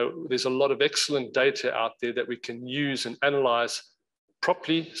 there's a lot of excellent data out there that we can use and analyze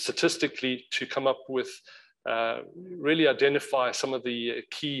properly, statistically, to come up with really identify some of the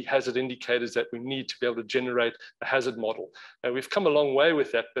key hazard indicators that we need to be able to generate a hazard model. And we've come a long way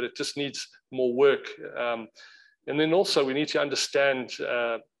with that, but it just needs more work. And then also we need to understand,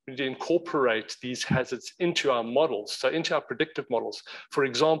 we need to incorporate these hazards into our models, so into our predictive models. For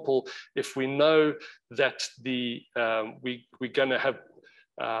example, if we know that we're going to have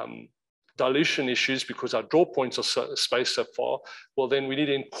dilution issues because our draw points are spaced so far, well, then we need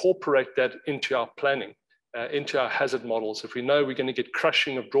to incorporate that into our planning. Into our hazard models. If we know we're going to get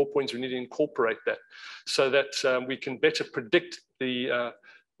crushing of draw points, we need to incorporate that so that we can better predict the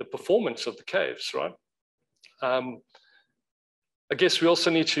performance of the caves, right? I guess we also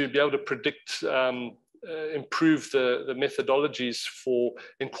need to be able to predict, improve the methodologies for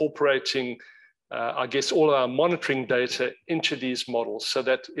incorporating, I guess, all our monitoring data into these models so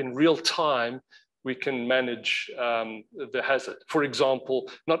that in real time, we can manage the hazard. For example,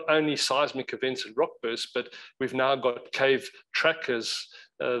 not only seismic events and rock bursts, but we've now got cave trackers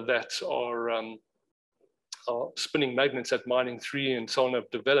that are spinning magnets at Mining 3 and so on have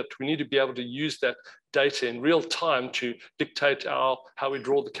developed. We need to be able to use that data in real time to dictate how we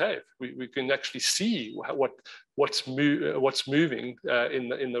draw the cave. We can actually see what's moving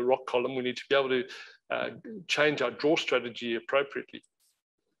in the rock column. We need to be able to change our draw strategy appropriately.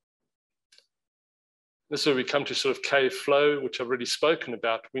 This is where we come to sort of cave flow, which I've already spoken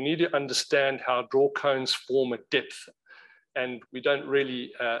about. We need to understand how draw cones form at depth, and we don't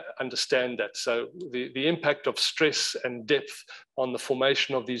really understand that. So the impact of stress and depth on the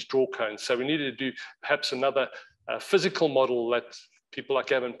formation of these draw cones. So we need to do perhaps another physical model that people like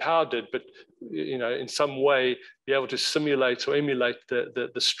Gavin Power did, but in some way be able to simulate or emulate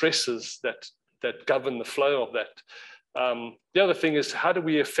the stresses that govern the flow of that. The other thing is, how do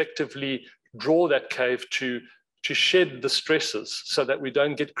we effectively draw that cave to shed the stresses so that we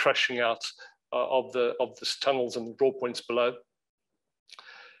don't get crushing out of the tunnels and draw points below?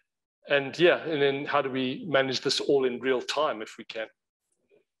 And then how do we manage this all in real time if we can?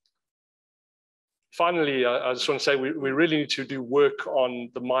 Finally, I just want to say we really need to do work on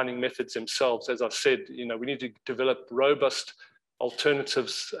the mining methods themselves. As I said, we need to develop robust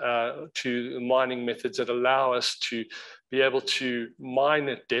alternatives to mining methods that allow us to be able to mine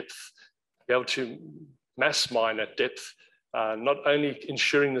at depth, be able to mass mine at depth, not only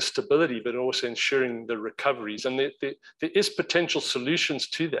ensuring the stability, but also ensuring the recoveries. And there is potential solutions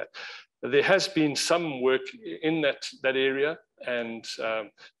to that. There has been some work in that area, and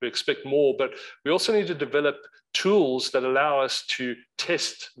we expect more, but we also need to develop tools that allow us to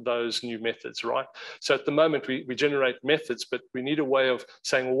test those new methods, right? So at the moment, we generate methods, but we need a way of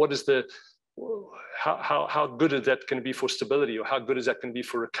saying, well, what is how good is that going to be for stability, or how good is that going to be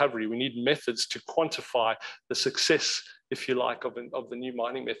for recovery? We need methods to quantify the success, if you like, of the new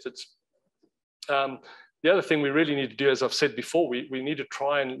mining methods. The other thing we really need to do, as I've said before, we need to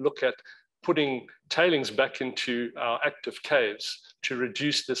try and look at putting tailings back into our active caves to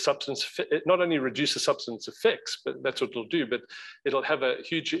reduce the substance, not only reduce the substance effects, but that's what it'll do, but it'll have a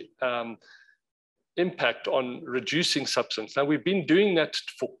huge impact on reducing substance. Now, we've been doing that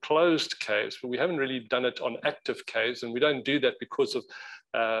for closed caves, but we haven't really done it on active caves, and we don't do that because of,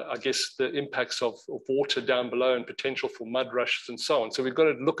 I guess, the impacts of water down below and potential for mud rushes and so on. So we've got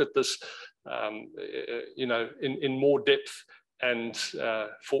to look at this, in more depth and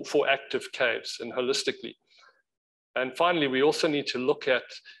for active caves and holistically. And finally, we also need to look at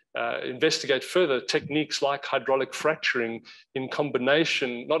investigate further techniques like hydraulic fracturing in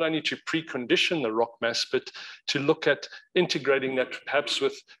combination, not only to precondition the rock mass, but to look at integrating that perhaps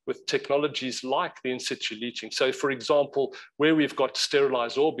with technologies like the in-situ leaching. So for example, where we've got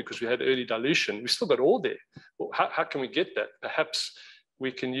sterilized ore because we had early dilution, we've still got ore there. Well, how can we get that? Perhaps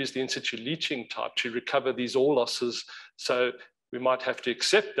we can use the in-situ leaching type to recover these ore losses. So we might have to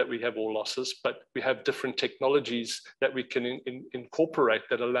accept that we have ore losses, but we have different technologies that we can incorporate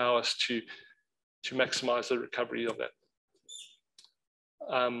that allow us to maximize the recovery of that.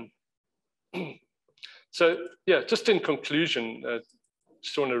 So yeah, just in conclusion,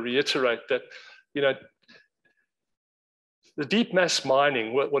 just want to reiterate that, the deep mass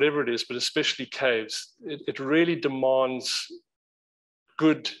mining, whatever it is, but especially caves, it really demands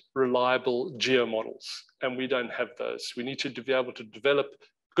good, reliable geomodels, and we don't have those. We need to be able to develop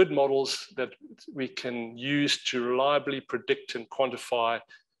good models that we can use to reliably predict and quantify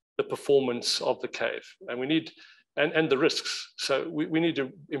the performance of the cave, and we need, and the risks. So we need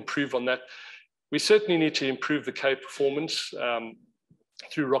to improve on that. We certainly need to improve the cave performance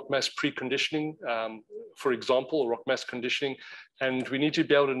through rock mass preconditioning, for example, or rock mass conditioning, and we need to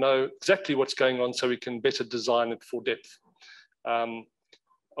be able to know exactly what's going on so we can better design it for depth.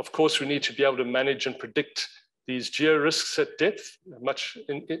 Of course, we need to be able to manage and predict these geo risks at depth, much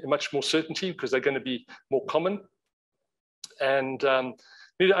more certainty, because they're going to be more common. And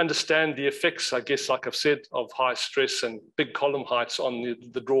we need to understand the effects, I guess, like I've said, of high stress and big column heights on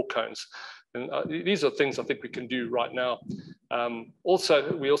the draw cones. And these are things I think we can do right now.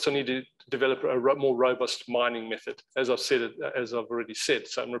 We also need to develop a more robust mining method, as I've already said.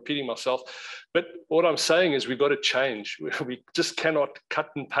 So I'm repeating myself. But what I'm saying is we've got to change. We just cannot cut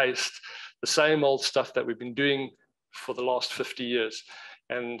and paste the same old stuff that we've been doing for the last 50 years.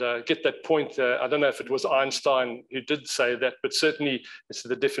 And get that point, I don't know if it was Einstein who did say that, but certainly it's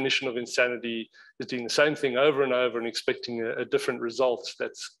the definition of insanity is doing the same thing over and over and expecting a different result.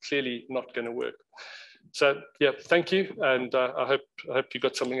 That's clearly not going to work. So yeah, thank you. And I hope you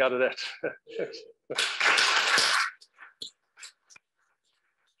got something out of that.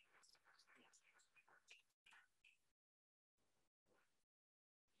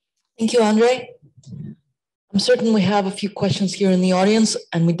 Thank you, Andre. I'm certain we have a few questions here in the audience,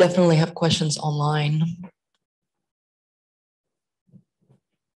 and we definitely have questions online.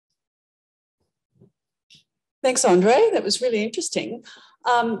 Thanks, Andre. That was really interesting.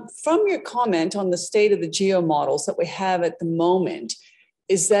 From your comment on the state of the geomodels that we have at the moment,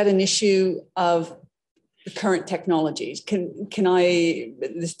 is that an issue of the current technologies?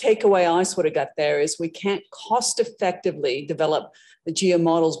 The takeaway I sort of got there is we can't cost effectively develop the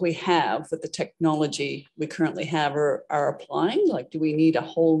geomodels we have with the technology we currently have are applying? Like, do we need a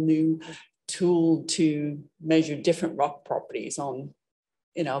whole new tool to measure different rock properties on,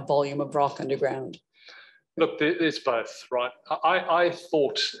 volume of rock underground? Look, there's both, right? I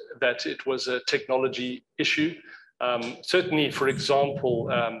thought that it was a technology issue. Certainly, for example,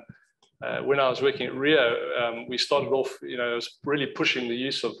 when I was working at Rio, we started off, I was really pushing the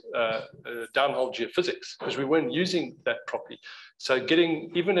use of downhole geophysics because we weren't using that properly. So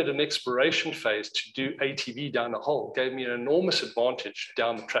getting, even at an exploration phase, to do ATV down a hole gave me an enormous advantage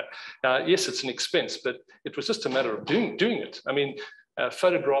down the track. Now, yes, it's an expense, but it was just a matter of doing it. I mean,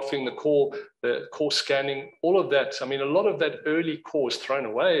 photographing the core scanning, all of that. I mean, a lot of that early core is thrown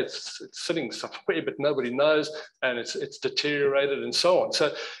away. It's sitting somewhere, but nobody knows, and it's deteriorated and so on.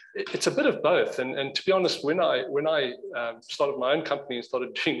 So it's a bit of both. And to be honest, when I started my own company and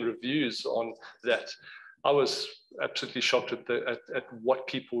started doing reviews on that, I was absolutely shocked at what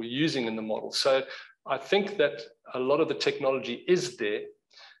people were using in the model. So I think that a lot of the technology is there.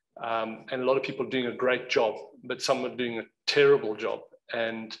 And a lot of people are doing a great job, but some are doing a terrible job.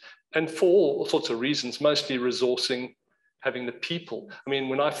 And for all sorts of reasons, mostly resourcing, having the people. I mean,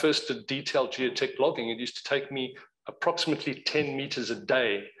 when I first did detailed geotech logging, it used to take me approximately 10 meters a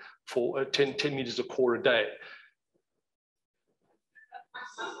day for 10 meters of core a day.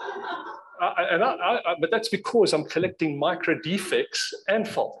 But that's because I'm collecting micro defects and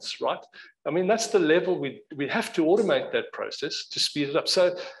faults, right? I mean, that's the level we have to automate that process to speed it up.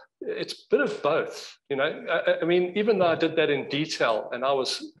 So it's a bit of both, I mean, even though I did that in detail, and I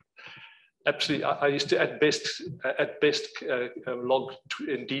was absolutely, I used to at best log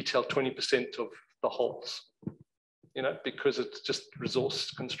in detail 20% of the holes, because it's just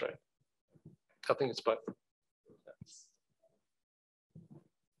resource constraint. I think it's both.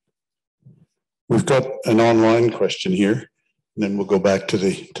 We've got an online question here, and then we'll go back to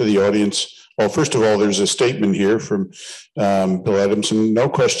the audience. Well, first of all, there's a statement here from Bill Adamson. No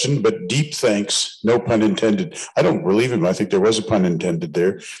question, but deep thanks, no pun intended. I don't believe him. I think there was a pun intended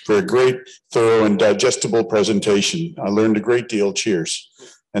there, for a great, thorough, and digestible presentation. I learned a great deal. Cheers.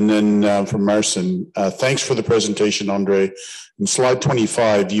 And then from Marcin, thanks for the presentation, Andre. In slide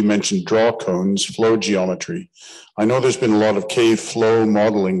 25, you mentioned draw cones, flow geometry. I know there's been a lot of cave flow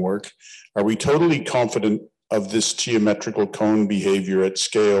modeling work. Are we totally confident of this geometrical cone behavior at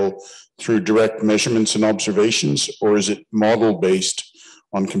scale through direct measurements and observations, or is it model based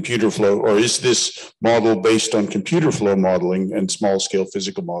on computer flow, or is this model based on computer flow modeling and small scale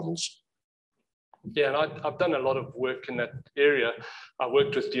physical models? Yeah, and I've done a lot of work in that area. I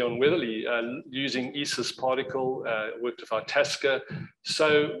worked with Dion Weatherly using ESIS particle, worked with Itasca.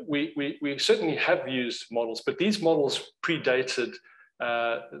 So we certainly have used models, but these models predated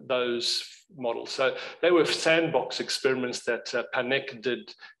those models. So they were sandbox experiments that Panek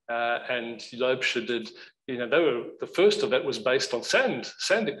did and Loebscher did. You know, they were, the first of that was based on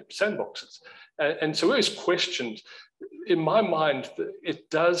sandboxes. And so we always questioned, in my mind,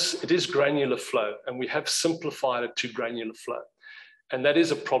 it is granular flow, and we have simplified it to granular flow. And that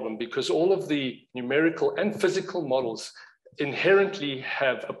is a problem because all of the numerical and physical models inherently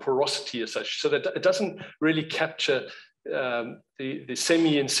have a porosity as such, so that it doesn't really capture the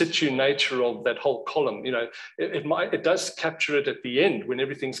semi-in situ nature of that whole column. You know, it does capture it at the end when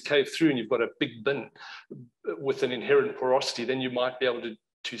everything's caved through and you've got a big bin with an inherent porosity. Then you might be able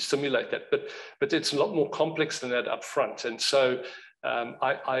to simulate that, but it's a lot more complex than that up front. And so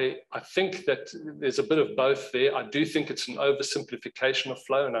I think that there's a bit of both there. I do think it's an oversimplification of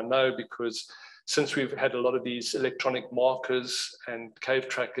flow, and I know because since we've had a lot of these electronic markers and cave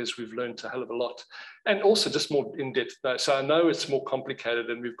trackers, we've learned a hell of a lot, and also just more in depth. So I know it's more complicated,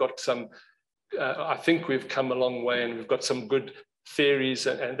 and we've got some, I think we've come a long way, and we've got some good theories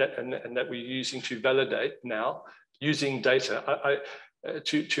and that we're using to validate now using data.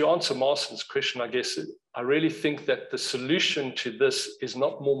 To answer Marcin's question, I guess, I really think that the solution to this is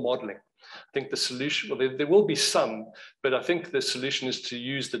not more modeling. I think the solution, well, there will be some, but I think the solution is to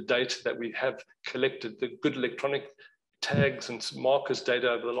use the data that we have collected, the good electronic tags and markers data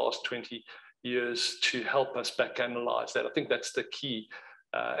over the last 20 years to help us back analyze that. I think that's the key.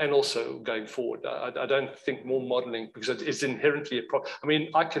 And also going forward, I don't think more modeling, because it's inherently a problem. I mean,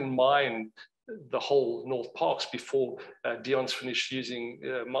 I can mine the whole North Parks before Dion's finished using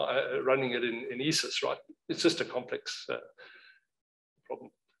running it in ESIS, right? It's just a complex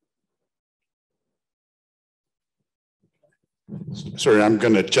problem. Sorry, I'm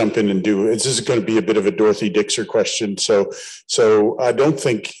going to jump in and do, this is going to be a bit of a Dorothy Dixer question. So I don't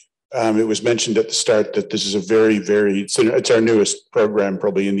think it was mentioned at the start that this is a it's our newest program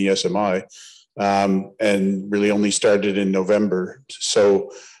probably in the SMI, and really only started in November.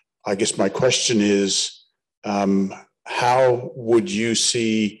 So I guess my question is, how would you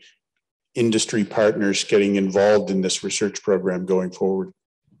see industry partners getting involved in this research program going forward?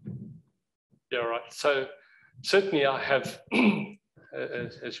 Yeah, right. So certainly I have,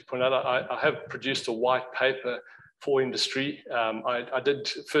 as you point out, I have produced a white paper for industry. I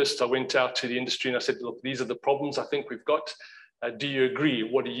went out to the industry and I said, look, these are the problems I think we've got. Do you agree?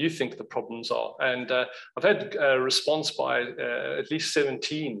 What do you think the problems are? And I've had a response by at least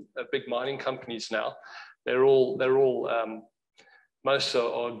 17 big mining companies now. They're all most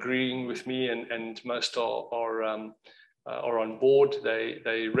are agreeing with me, and most are on board.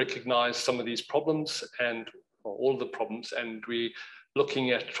 They recognize some of these problems and all of the problems, and we're looking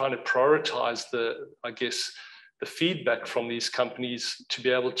at trying to prioritize the feedback from these companies to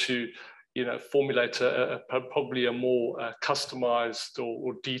be able to, you know, formulate probably a more customized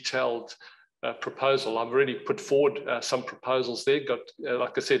or detailed proposal. I've already put forward some proposals there.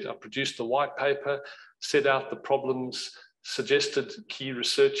 Like I said, I produced the white paper, set out the problems, suggested key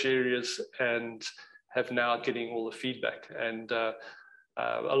research areas, and have now getting all the feedback. And a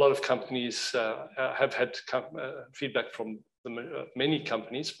lot of companies have had feedback from many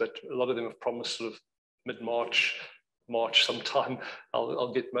companies, but a lot of them have promised sort of mid-March, sometime,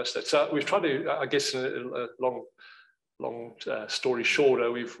 I'll get most of that. So we've tried to, I guess, in a long story short,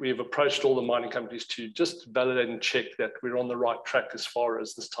 we've approached all the mining companies to just validate and check that we're on the right track as far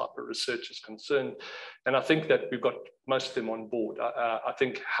as this type of research is concerned. And I think that we've got most of them on board. I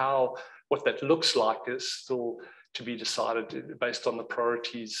think what that looks like is still to be decided based on the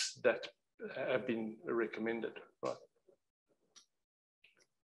priorities that have been recommended, right?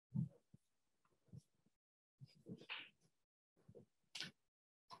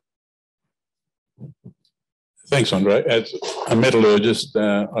 Thanks, Andre. As a metallurgist,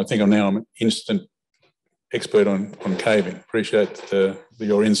 I think I'm now an instant expert on caving. Appreciate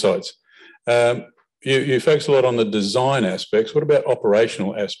your insights. You focus a lot on the design aspects. What about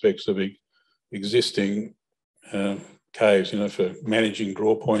operational aspects of existing caves, you know, for managing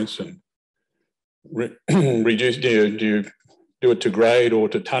draw points and reduce? Do you do it to grade or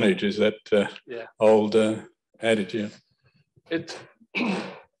to tonnage? Is that old adage? Yeah.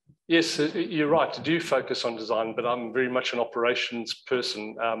 Yes, you're right. I do focus on design, but I'm very much an operations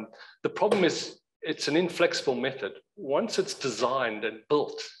person. The problem is it's an inflexible method. Once it's designed and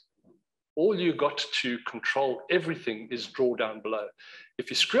built, all you got to control everything is draw down below. If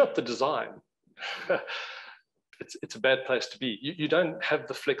you screw up the design, it's a bad place to be. You don't have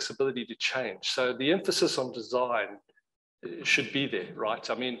the flexibility to change. So the emphasis on design should be there, right?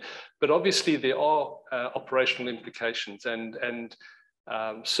 I mean, but obviously there are operational implications, and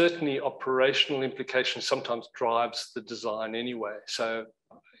certainly operational implications sometimes drives the design anyway. So,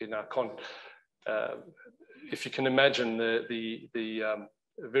 you know, I can't, if you can imagine the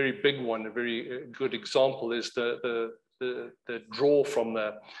very big one, a very good example is the draw from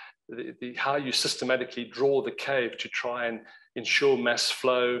the how you systematically draw the cave to try and ensure mass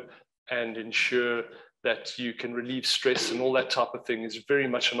flow and ensure that you can relieve stress and all that type of thing is very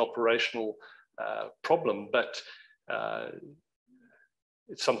much an operational problem. But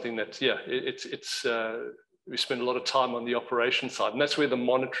it's something that, yeah, we spend a lot of time on the operation side, and that's where the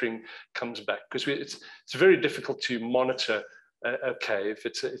monitoring comes back, because it's very difficult to monitor a cave.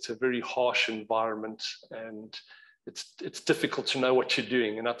 It's a very harsh environment, and it's difficult to know what you're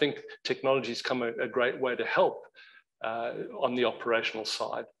doing. And I think technology's come a great way to help on the operational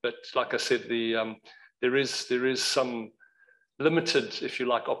side. But like I said, there is some limited, if you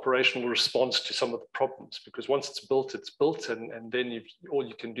like, operational response to some of the problems, because once it's built, and then all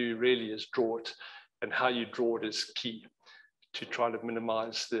you can do really is draw it, and how you draw it is key to try to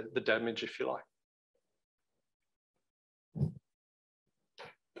minimize the damage, if you like.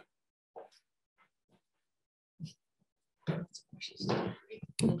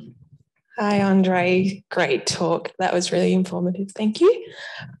 Hi, Andre. Great talk. That was really informative. Thank you.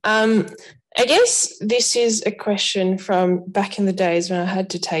 I guess this is a question from back in the days when I had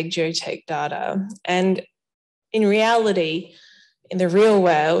to take geotech data. And in reality, in the real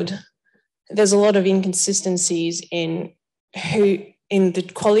world, there's a lot of inconsistencies in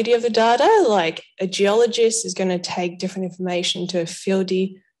the quality of the data. Like a geologist is going to take different information to a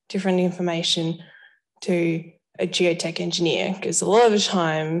fieldy, different information to a geotech engineer, because a lot of the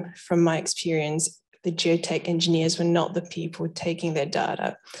time, from my experience, the geotech engineers were not the people taking their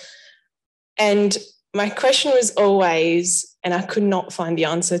data. And my question was always, and I could not find the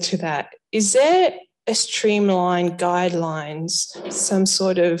answer to that, is there a streamlined guidelines, some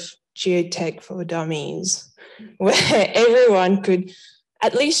sort of geotech for dummies, where everyone could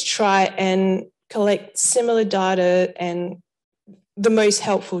at least try and collect similar data and the most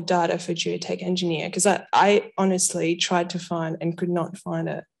helpful data for geotech engineer? Because I honestly tried to find and could not find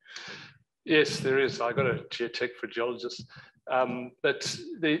it. Yes, there is. I got a geotech for geologists. But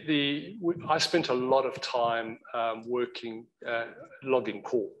I spent a lot of time working, logging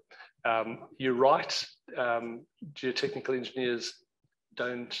core. You're right, geotechnical engineers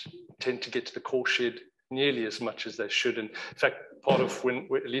don't tend to get to the core shed nearly as much as they should. And in fact, part of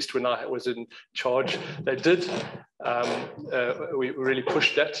at least when I was in charge, they did. We really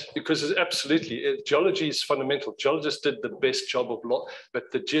pushed that, because absolutely, geology is fundamental. Geologists did the best job of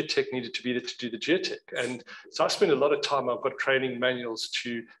but the geotech needed to be there to do the geotech. And so I spent a lot of time, I've got training manuals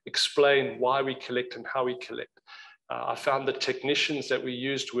to explain why we collect and how we collect. I found the technicians that we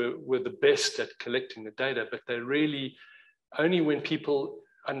used were the best at collecting the data, but they really, only when people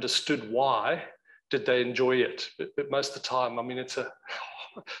understood why, did they enjoy it. But most of the time, I mean, it's a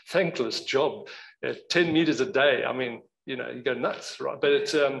thankless job. 10 meters a day, I mean, you know, you go nuts, right? But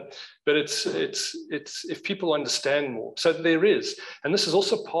it's if people understand more. So there is, and this is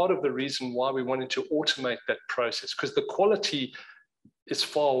also part of the reason why we wanted to automate that process, because the quality is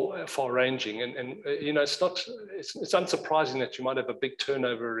far ranging, and you know, it's unsurprising that you might have a big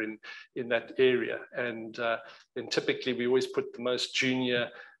turnover in that area, and typically we always put the most junior,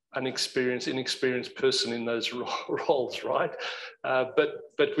 inexperienced person in those roles, right? But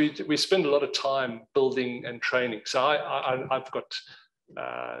we spend a lot of time building and training. So I've got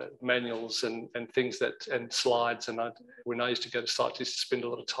manuals and things and slides, and when I used to go to sites, I used to spend a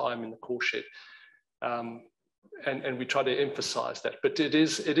lot of time in the core shed. And we try to emphasize that, but it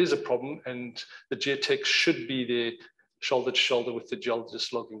is a problem, and the geotech should be there shoulder to shoulder with the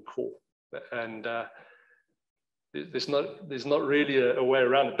geologist logging core, and there's not really a way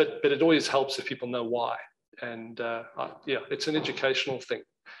around it, but it always helps if people know why, and yeah, it's an educational thing.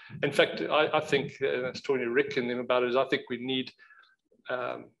 In fact, I think, I was talking to Rick and them about it, I think we need,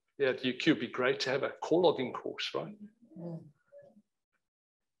 yeah, at UQ would be great to have a core logging course, right? Yeah.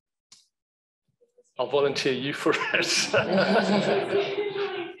 I'll volunteer you for it.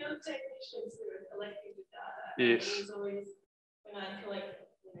 Yes. When I collect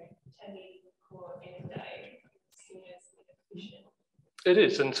 10 meters of core in a day, it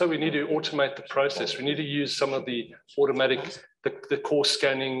is, and so we need to automate the process. We need to use some of the automatic, the core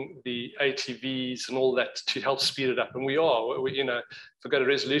scanning, the ATVs, and all that to help speed it up. And you know, if I go to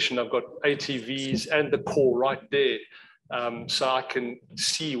resolution, I've got ATVs and the core right there. so I can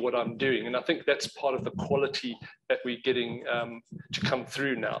see what I'm doing. And I think that's part of the quality that we're getting to come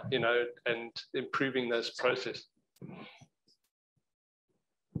through now, you know, and improving those processes.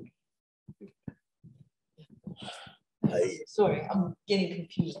 Sorry, I'm getting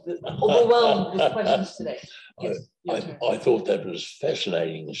confused, overwhelmed with questions today. Yes, I thought that was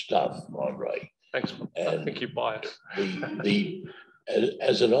fascinating stuff, Andre. Thanks. I think you buy it.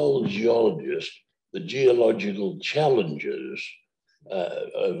 As an old geologist, the geological challenges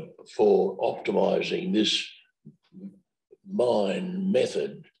for optimizing this mine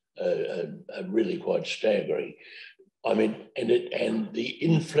method are really quite staggering. I mean, and the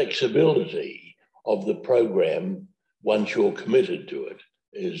inflexibility of the program once you're committed to it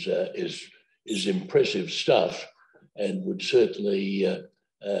is impressive stuff, and would certainly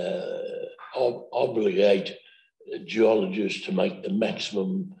obligate geologists to make the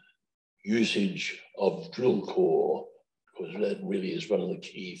maximum usage of drill core, because that really is one of the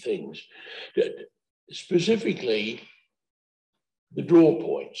key things. Specifically, the draw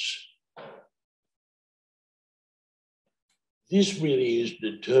points. This really is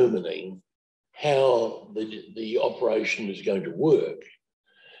determining how the operation is going to work.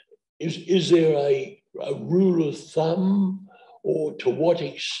 Is there a rule of thumb, or to what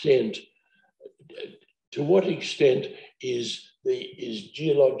extent is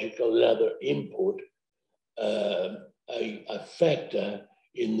geological and other input a factor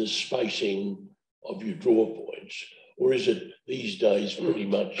in the spacing of your draw points? Or is it these days pretty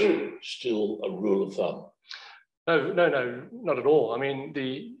much still a rule of thumb? No, not at all. I mean,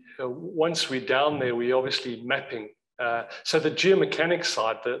 once we're down there, we're obviously mapping. So the geomechanics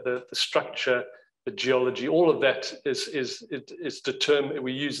side, the structure, the geology, all of that is determined.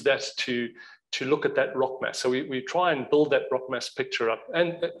 We use that to look at that rock mass. So we try and build that rock mass picture up.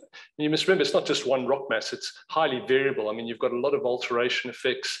 And you must remember, it's not just one rock mass, it's highly variable. I mean, you've got a lot of alteration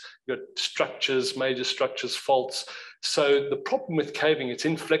effects, you've got structures, major structures, faults. So the problem with caving, it's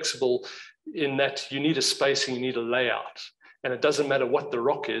inflexible in that you need a spacing, you need a layout. And it doesn't matter what the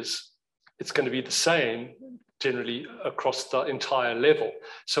rock is, it's going to be the same generally across the entire level.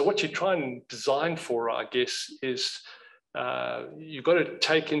 So what you try and design for, I guess, is you've got to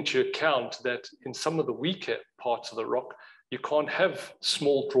take into account that in some of the weaker parts of the rock, you can't have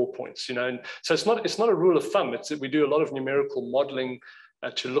small draw points, you know. And so it's not a rule of thumb. We do a lot of numerical modeling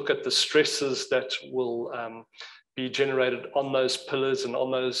to look at the stresses that will be generated on those pillars and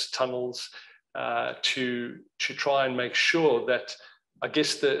on those tunnels to try and make sure that, I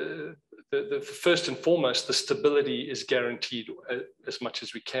guess, the first and foremost, the stability is guaranteed as much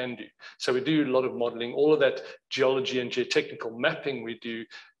as we can do. So we do a lot of modeling. All of that geology and geotechnical mapping we do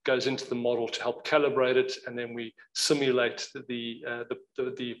goes into the model to help calibrate it, and then we simulate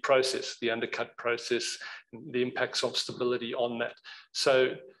the process, the undercut process, the impacts of stability on that.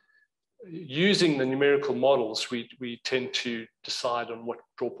 So using the numerical models, we tend to decide on what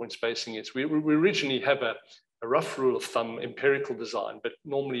draw point spacing is. We originally have a rough rule of thumb empirical design, but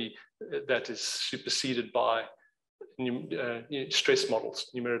normally that is superseded by stress models,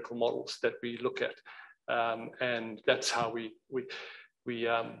 numerical models that we look at, and that's how we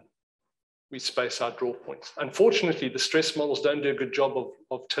space our draw points. Unfortunately, the stress models don't do a good job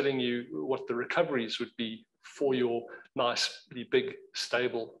of telling you what the recoveries would be for your nicely big,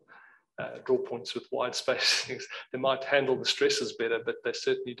 stable draw points with wide spacings. They might handle the stresses better, but they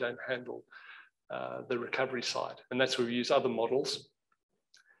certainly don't handle the recovery side. And that's where we use other models.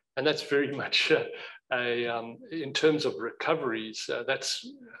 And that's very much in terms of recoveries, that's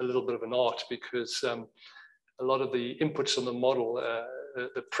a little bit of an art, because a lot of the inputs on the model,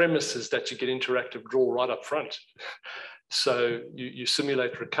 the premise is that you get interactive draw right up front. So you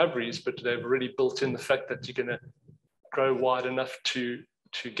simulate recoveries, but they've already built in the fact that you're going to grow wide enough to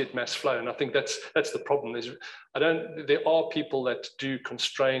get mass flow. And I think that's the problem. There are people that do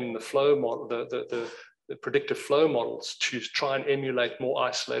constrain the flow model, the predictive flow models, to try and emulate more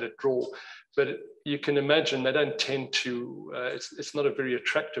isolated draw. But you can imagine they don't tend to, it's not a very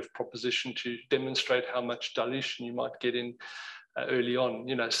attractive proposition to demonstrate how much dilution you might get in early on,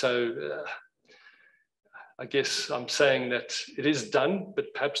 you know. So I guess I'm saying that it is done,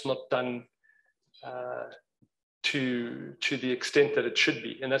 but perhaps not done to the extent that it should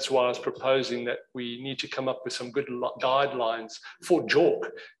be. And that's why I was proposing that we need to come up with some good guidelines for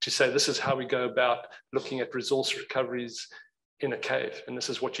JORC to say, this is how we go about looking at resource recoveries in a cave. And this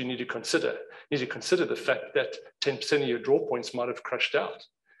is what you need to consider. You need to consider the fact that 10% of your draw points might have crushed out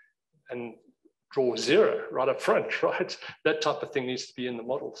and draw zero right up front, right? That type of thing needs to be in the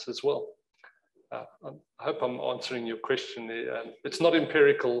models as well. I hope I'm answering your question there. It's not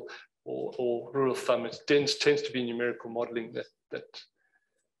empirical, or rule of thumb. It tends to be numerical modeling that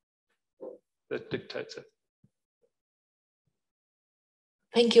dictates it.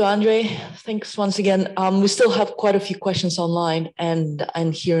 Thank you, Andre. Thanks once again. We still have quite a few questions online and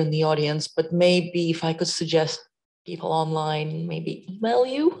here in the audience, but maybe if I could suggest people online, maybe email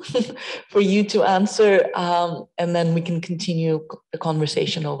you for you to answer, and then we can continue the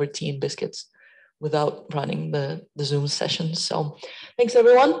conversation over tea and biscuits without running the Zoom session. So thanks,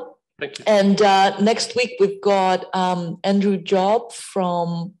 everyone. Thank you. And next week, we've got Andrew Job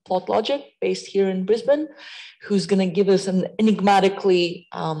from PlotLogic, based here in Brisbane, who's going to give us an enigmatically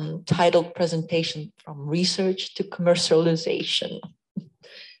titled presentation from research to commercialization.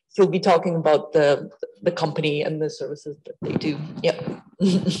 He'll be talking about the company and the services that they do. Yep.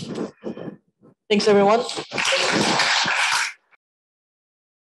 Thanks, everyone.